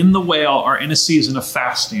Jonah in the whale are in a season of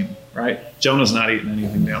fasting, right? Jonah's not eating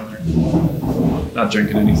anything down there. Not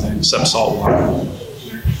drinking anything except salt water.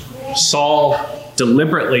 Saul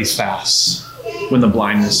deliberately fasts when the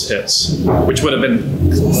blindness hits, which would have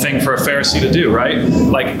been a thing for a Pharisee to do, right?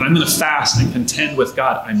 Like, I'm going to fast and contend with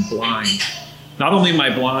God. I'm blind. Not only am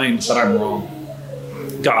I blind, but I'm wrong.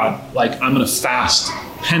 God, like, I'm going to fast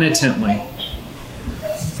penitently.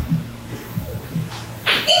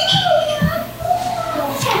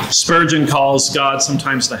 Spurgeon calls God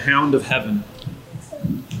sometimes the hound of heaven.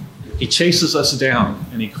 He chases us down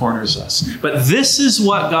and he corners us. But this is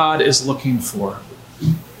what God is looking for.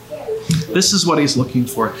 This is what he's looking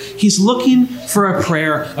for. He's looking for a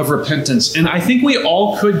prayer of repentance. And I think we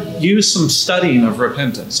all could use some studying of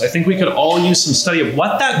repentance. I think we could all use some study of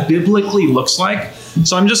what that biblically looks like.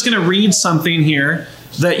 So I'm just going to read something here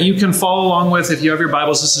that you can follow along with if you have your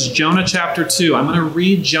Bibles. This is Jonah chapter 2. I'm going to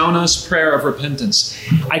read Jonah's prayer of repentance.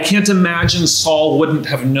 I can't imagine Saul wouldn't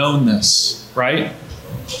have known this, right?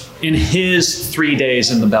 In his 3 days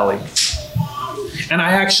in the belly. And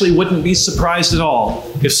I actually wouldn't be surprised at all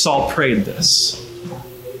if Saul prayed this,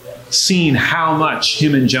 seeing how much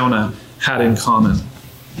him and Jonah had in common.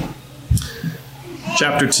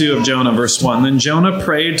 Chapter 2 of Jonah, verse 1. Then Jonah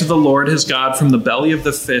prayed to the Lord his God from the belly of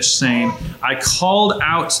the fish, saying, I called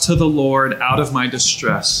out to the Lord out of my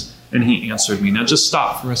distress, and he answered me. Now just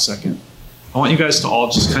stop for a second. I want you guys to all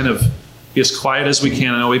just kind of be as quiet as we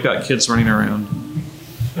can. I know we've got kids running around.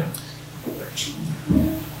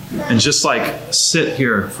 And just like sit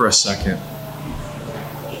here for a second.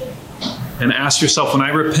 And ask yourself, when I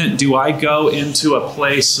repent, do I go into a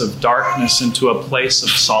place of darkness, into a place of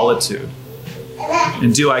solitude?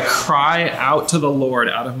 And do I cry out to the Lord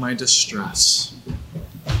out of my distress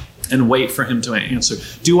and wait for him to answer?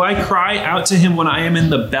 Do I cry out to him when I am in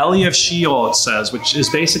the belly of Sheol, it says, which is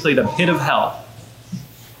basically the pit of hell,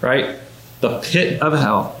 right? The pit of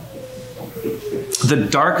hell. The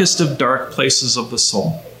darkest of dark places of the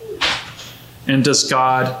soul. And does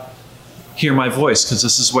God hear my voice? Because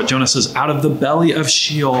this is what Jonah says, out of the belly of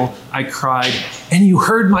Sheol I cried, and you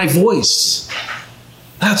heard my voice.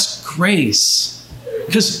 That's grace.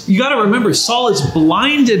 Because you got to remember, Saul is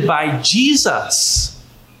blinded by Jesus.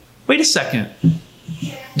 Wait a second.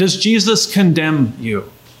 Does Jesus condemn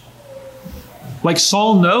you? Like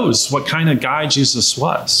Saul knows what kind of guy Jesus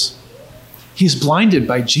was. He's blinded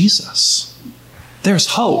by Jesus. There's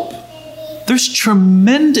hope. There's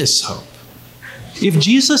tremendous hope. If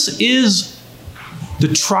Jesus is the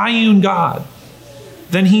triune God,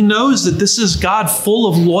 then he knows that this is God full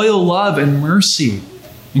of loyal love and mercy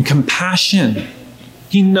and compassion.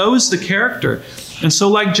 He knows the character. And so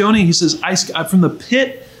like Jonah, he says, from the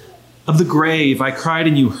pit of the grave I cried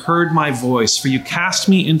and you heard my voice, for you cast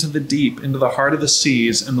me into the deep, into the heart of the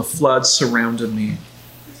seas, and the floods surrounded me.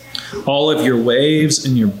 All of your waves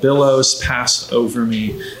and your billows passed over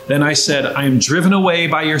me. Then I said, I am driven away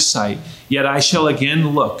by your sight, yet I shall again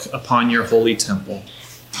look upon your holy temple.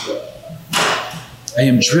 I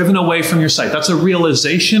am driven away from your sight. That's a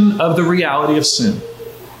realization of the reality of sin.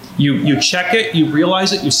 You check it, you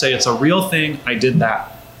realize it, you say it's a real thing, I did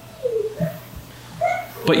that.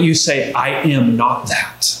 But you say, I am not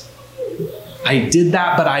that. I did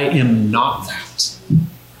that, but I am not that.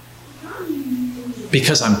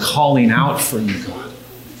 Because I'm calling out for you, God.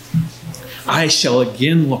 I shall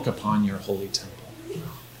again look upon your holy temple.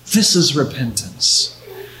 This is repentance.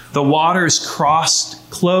 The waters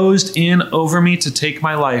closed in over me to take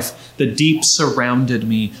my life. The deep surrounded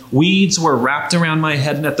me. Weeds were wrapped around my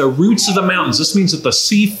head, and at the roots of the mountains, this means at the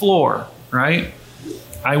sea floor, right?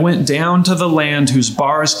 I went down to the land whose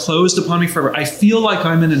bars closed upon me forever. I feel like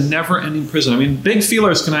I'm in a never-ending prison. I mean, big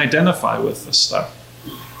feelers can identify with this stuff.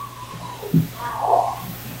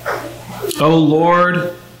 Oh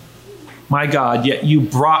Lord, my God, yet you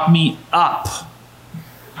brought me up.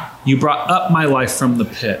 You brought up my life from the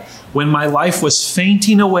pit. When my life was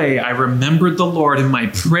fainting away, I remembered the Lord, and my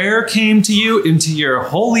prayer came to you into your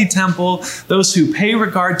holy temple. Those who pay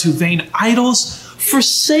regard to vain idols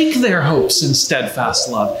forsake their hopes in steadfast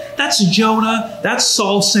love. That's Jonah. That's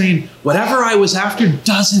Saul saying, whatever I was after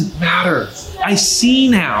doesn't matter. I see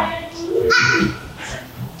now.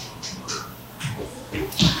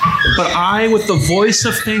 But I, with the voice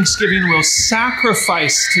of thanksgiving, will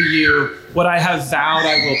sacrifice to you what I have vowed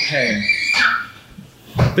I will pay.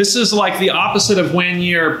 This is like the opposite of when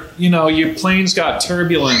your plane's got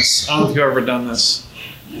turbulence. I don't know if you've ever done this.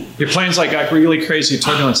 Your plane's got really crazy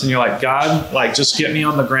turbulence, and you're like, God, just get me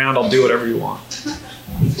on the ground. I'll do whatever you want.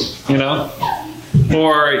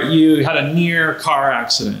 Or you had a near car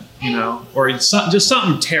accident, or just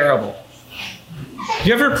something terrible.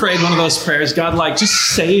 You ever prayed one of those prayers, God,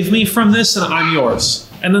 just save me from this and I'm yours.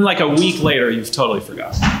 And then a week later, you've totally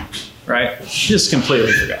forgotten, right? Just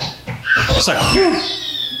completely forgot. It's like, whew.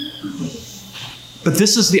 But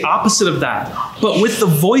this is the opposite of that. But with the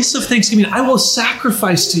voice of thanksgiving, I will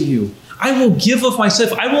sacrifice to you. I will give of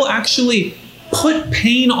myself. I will actually put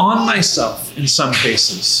pain on myself in some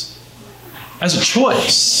cases as a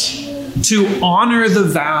choice to honor the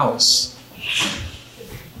vows.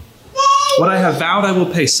 What I have vowed I will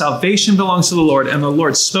pay. Salvation belongs to the Lord. And the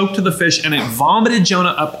Lord spoke to the fish, and it vomited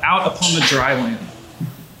Jonah out upon the dry land.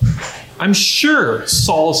 I'm sure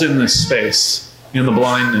Saul's in this space, in the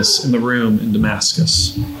blindness, in the room in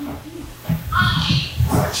Damascus,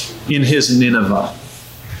 in his Nineveh.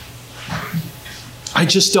 I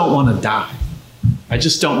just don't want to die. I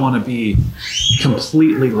just don't want to be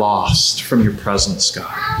completely lost from your presence, God.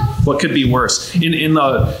 What could be worse? In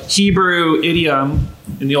the Hebrew idiom,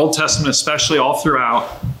 in the Old Testament especially, all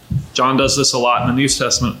throughout, John does this a lot in the New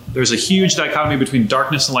Testament, there's a huge dichotomy between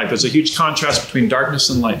darkness and light. There's a huge contrast between darkness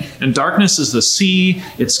and light. And darkness is the sea,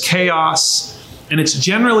 it's chaos, and it's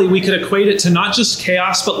generally, we could equate it to not just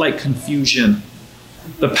chaos, but confusion.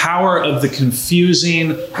 The power of the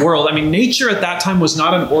confusing world. I mean, nature at that time was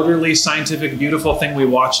not an orderly, scientific, beautiful thing we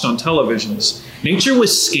watched on televisions. Nature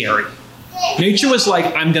was scary. Nature was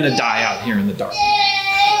I'm going to die out here in the dark.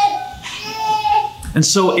 And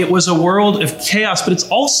so it was a world of chaos, but it's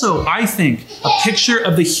also, I think, a picture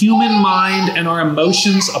of the human mind and our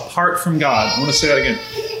emotions apart from God. I want to say that again.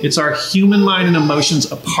 It's our human mind and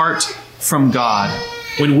emotions apart from God.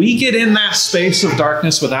 When we get in that space of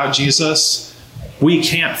darkness without Jesus, we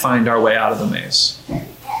can't find our way out of the maze.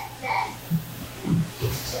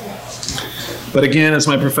 But again, as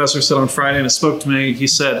my professor said on Friday, and it spoke to me, he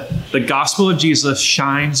said, the gospel of Jesus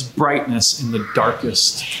shines brightness in the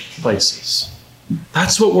darkest places.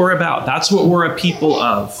 That's what we're about. That's what we're a people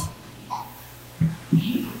of.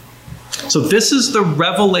 So this is the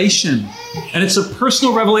revelation, and it's a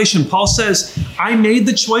personal revelation. Paul says, I made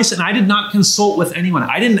the choice and I did not consult with anyone.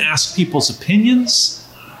 I didn't ask people's opinions.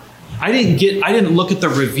 I didn't look at the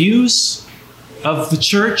reviews of the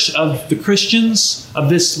church, of the Christians, of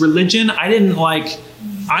this religion. I didn't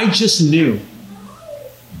I just knew.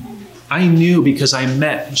 I knew because I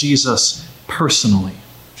met Jesus personally.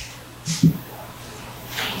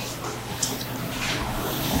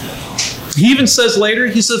 He even says later,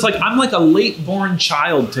 he says, like, I'm like a late-born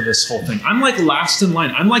child to this whole thing. I'm like last in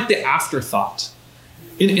line. I'm like the afterthought.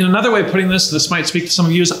 In another way of putting this might speak to some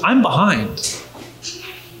of you, is I'm behind.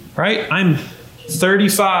 Right? I'm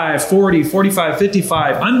 35, 40, 45,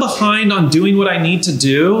 55. I'm behind on doing what I need to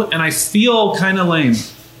do, and I feel kind of lame.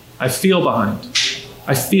 I feel behind.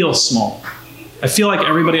 I feel small. I feel like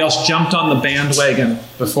everybody else jumped on the bandwagon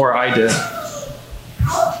before I did.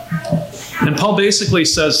 And Paul basically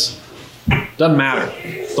says, doesn't matter.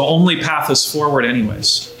 The only path is forward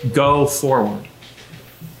anyways. Go forward.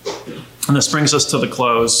 And this brings us to the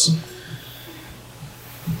close.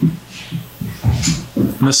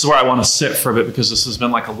 And this is where I want to sit for a bit, because this has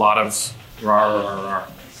been like a lot of rah, rah, rah,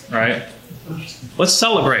 right? Let's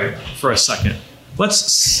celebrate for a second. Let's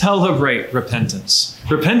celebrate repentance.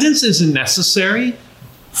 Repentance is necessary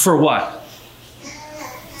for what?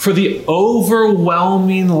 For the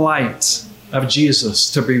overwhelming light of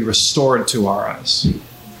Jesus to be restored to our eyes.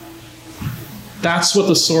 That's what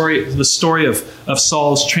the story of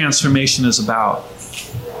Saul's transformation is about.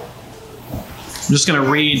 I'm just going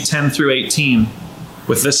to read 10 through 18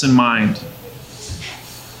 with this in mind.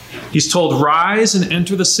 He's told, rise and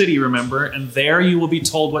enter the city, remember, and there you will be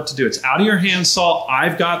told what to do. It's out of your hands, Saul.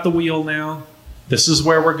 I've got the wheel now. This is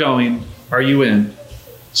where we're going. Are you in?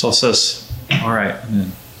 Saul says, all right, I'm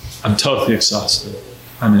in. I'm totally exhausted.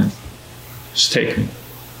 I'm in. Just take me.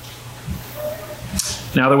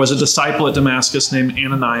 Now there was a disciple at Damascus named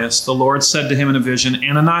Ananias. The Lord said to him in a vision,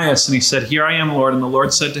 Ananias, and he said, here I am, Lord. And the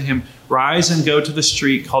Lord said to him, rise and go to the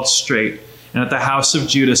street called Straight, and at the house of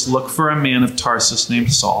Judas look for a man of Tarsus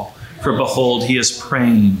named Saul. For behold, he is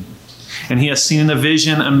praying. And he has seen in a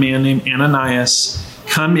vision a man named Ananias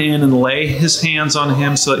come in and lay his hands on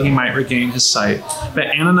him so that he might regain his sight. But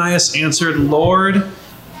Ananias answered, Lord,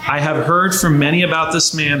 I have heard from many about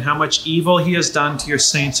this man, how much evil he has done to your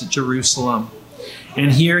saints at Jerusalem.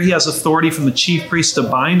 And here he has authority from the chief priest to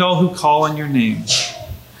bind all who call on your name.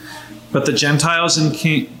 But the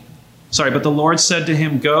Lord said to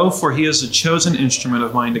him, go, for he is a chosen instrument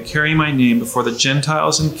of mine to carry my name before the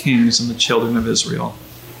Gentiles and kings and the children of Israel.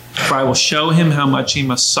 For I will show him how much he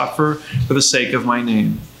must suffer for the sake of my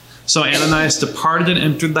name. So Ananias departed and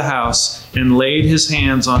entered the house and laid his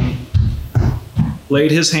hands on him.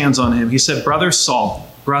 He said, Brother Saul,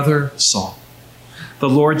 the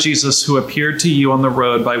Lord Jesus, who appeared to you on the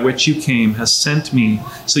road by which you came, has sent me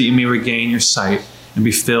so that you may regain your sight and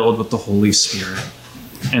be filled with the Holy Spirit.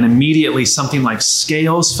 And immediately something like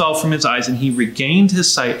scales fell from his eyes, and he regained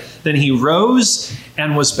his sight. Then he rose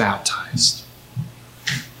and was baptized.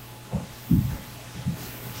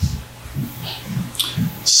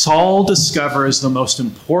 Saul discovers the most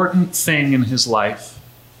important thing in his life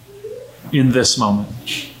in this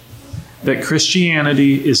moment. That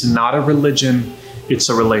Christianity is not a religion, it's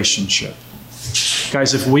a relationship.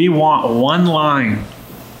 Guys, if we want one line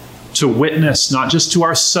to witness, not just to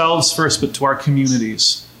ourselves first, but to our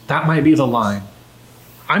communities, that might be the line.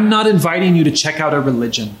 I'm not inviting you to check out a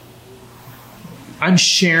religion. I'm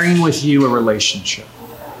sharing with you a relationship.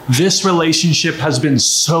 This relationship has been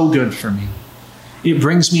so good for me. It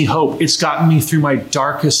brings me hope. It's gotten me through my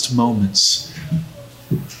darkest moments.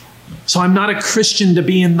 So I'm not a Christian to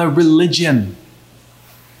be in the religion.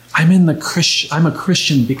 I'm a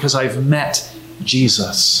Christian because I've met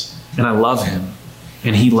Jesus and I love him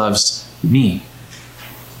and he loves me.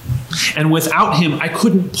 And without him, I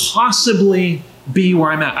couldn't possibly be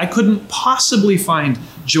where I'm at. I couldn't possibly find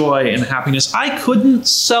joy and happiness. I couldn't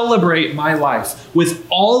celebrate my life with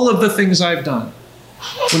all of the things I've done.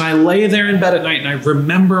 When I lay there in bed at night and I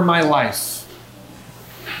remember my life,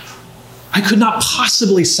 I could not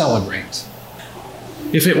possibly celebrate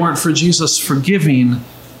if it weren't for Jesus forgiving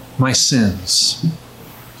my sins.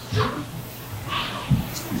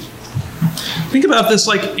 Think about this,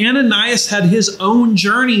 like Ananias had his own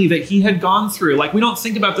journey that he had gone through. Like, we don't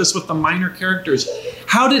think about this with the minor characters.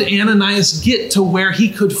 How did Ananias get to where he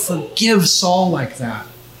could forgive Saul like that?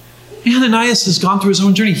 Ananias has gone through his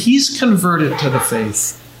own journey. He's converted to the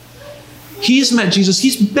faith. He's met Jesus.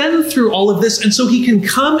 He's been through all of this. And so he can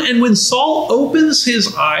come, and when Saul opens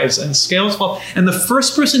his eyes and scales fall, and the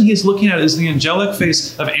first person he's looking at is the angelic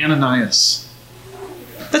face of Ananias.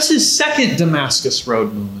 That's his second Damascus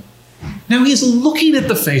Road moment. Now he's looking at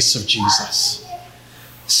the face of Jesus,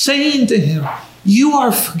 saying to him, you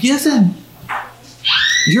are forgiven.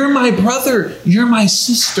 You're my brother. You're my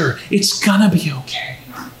sister. It's gonna be okay.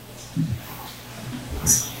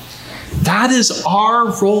 That is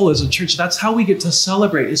our role as a church. That's how we get to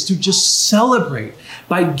celebrate, is to just celebrate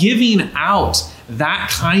by giving out that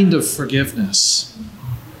kind of forgiveness.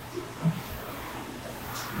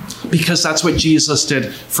 Because that's what Jesus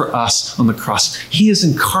did for us on the cross. He is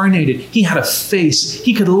incarnated. He had a face.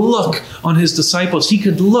 He could look on his disciples. He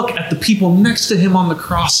could look at the people next to him on the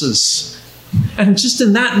crosses. And just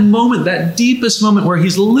in that moment, that deepest moment where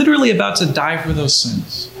he's literally about to die for those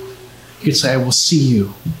sins, he could say, I will see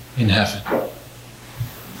you in heaven.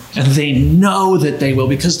 And they know that they will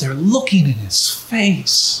because they're looking in his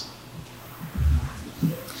face.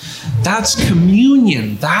 That's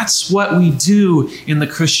communion. That's what we do in the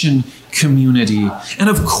Christian community. And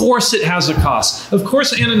of course it has a cost. Of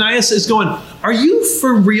course Ananias is going, are you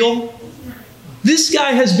for real? This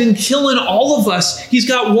guy has been killing all of us. He's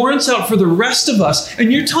got warrants out for the rest of us.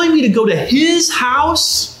 And you're telling me to go to his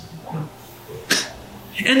house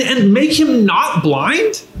and make him not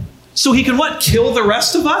blind? So he can what? Kill the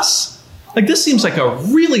rest of us? Like, this seems like a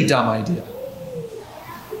really dumb idea.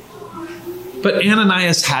 But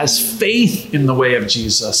Ananias has faith in the way of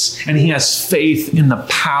Jesus, and he has faith in the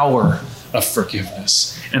power of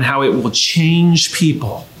forgiveness and how it will change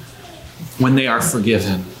people when they are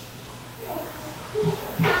forgiven.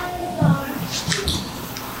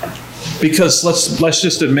 Because let's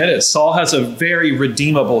just admit it, Saul has a very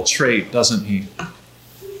redeemable trait, doesn't he?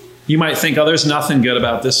 You might think, oh, there's nothing good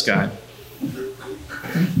about this guy.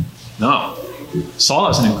 No. Saul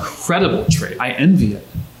has an incredible trait. I envy it.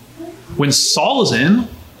 When Saul is in,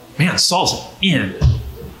 man, Saul's in.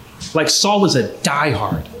 Like Saul was a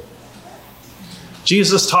diehard.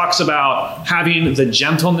 Jesus talks about having the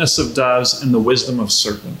gentleness of doves and the wisdom of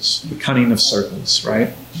serpents, the cunning of serpents, right?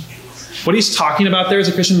 What he's talking about there as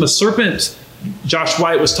a Christian, the serpent, Josh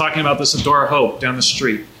White was talking about this at Dora Hope down the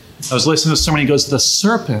street. I was listening to someone, he goes, the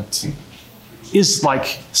serpent is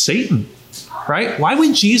like Satan, right? Why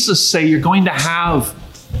would Jesus say you're going to have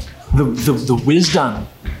the wisdom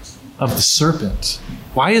of the serpent?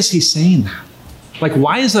 Why is he saying that? Like,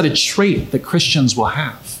 why is that a trait that Christians will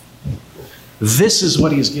have? This is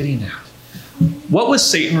what he's getting at. What was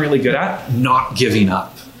Satan really good at? Not giving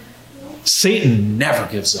up. Satan never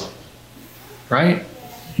gives up, right?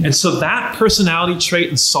 And so that personality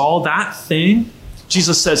trait in Saul, that thing,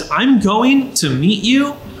 Jesus says, I'm going to meet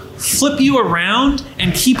you, flip you around,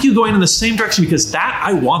 and keep you going in the same direction because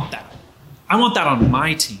I want that. I want that on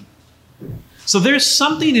my team. So there's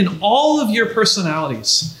something in all of your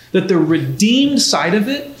personalities that the redeemed side of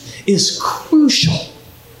it is crucial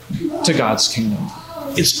to God's kingdom.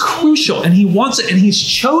 It's crucial, and he wants it, and he's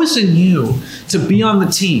chosen you to be on the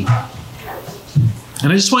team.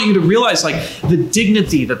 And I just want you to realize like the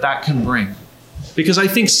dignity that can bring. Because I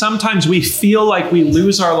think sometimes we feel like we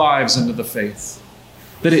lose our lives into the faith.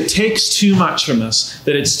 That it takes too much from us,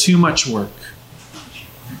 that it's too much work.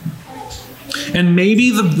 And maybe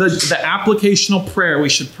the applicational prayer we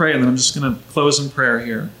should pray, and then I'm just going to close in prayer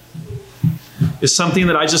here, is something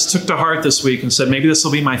that I just took to heart this week and said, maybe this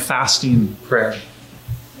will be my fasting prayer,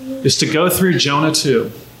 is to go through Jonah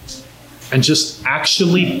 2 and just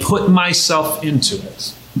actually put myself into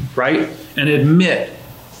it, right? And admit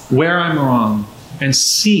where I'm wrong and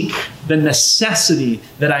seek the necessity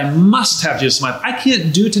that I must have Jesus in my life. I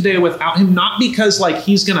can't do today without him, not because like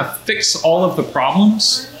he's going to fix all of the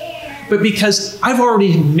problems, but because I've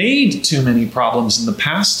already made too many problems in the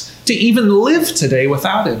past to even live today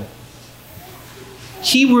without him.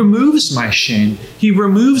 He removes my shame. He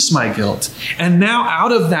removes my guilt. And now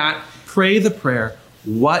out of that, pray the prayer,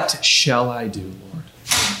 what shall I do,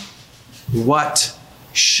 Lord? What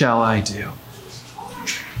shall I do?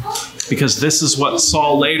 Because this is what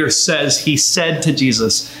Saul later says he said to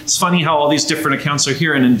Jesus. It's funny how all these different accounts are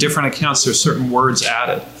here, and in different accounts there's certain words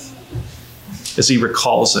added as he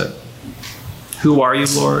recalls it. Who are you,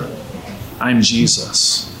 Lord? I'm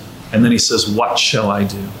Jesus. And then he says, what shall I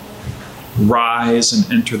do? Rise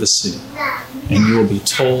and enter the city, and you will be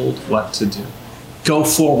told what to do. Go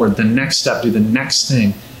forward, the next step, do the next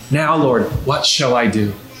thing. Now, Lord, what shall I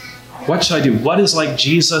do? What shall I do? What is like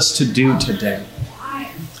Jesus to do today?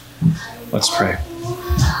 Let's pray.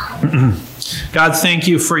 God, thank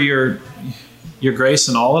you for your grace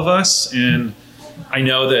in all of us. And I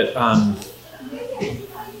know that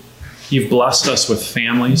you've blessed us with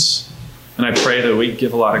families. And I pray that we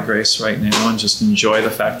give a lot of grace right now and just enjoy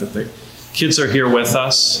the fact that the kids are here with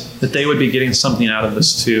us, that they would be getting something out of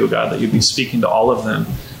this too, God, that you'd be speaking to all of them.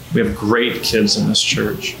 We have great kids in this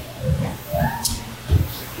church.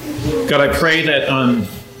 God, I pray that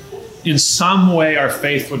in some way our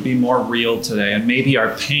faith would be more real today, and maybe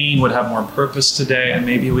our pain would have more purpose today, and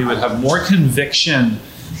maybe we would have more conviction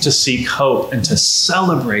to seek hope and to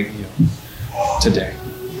celebrate you today.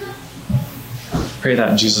 Pray that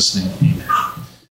in Jesus' name.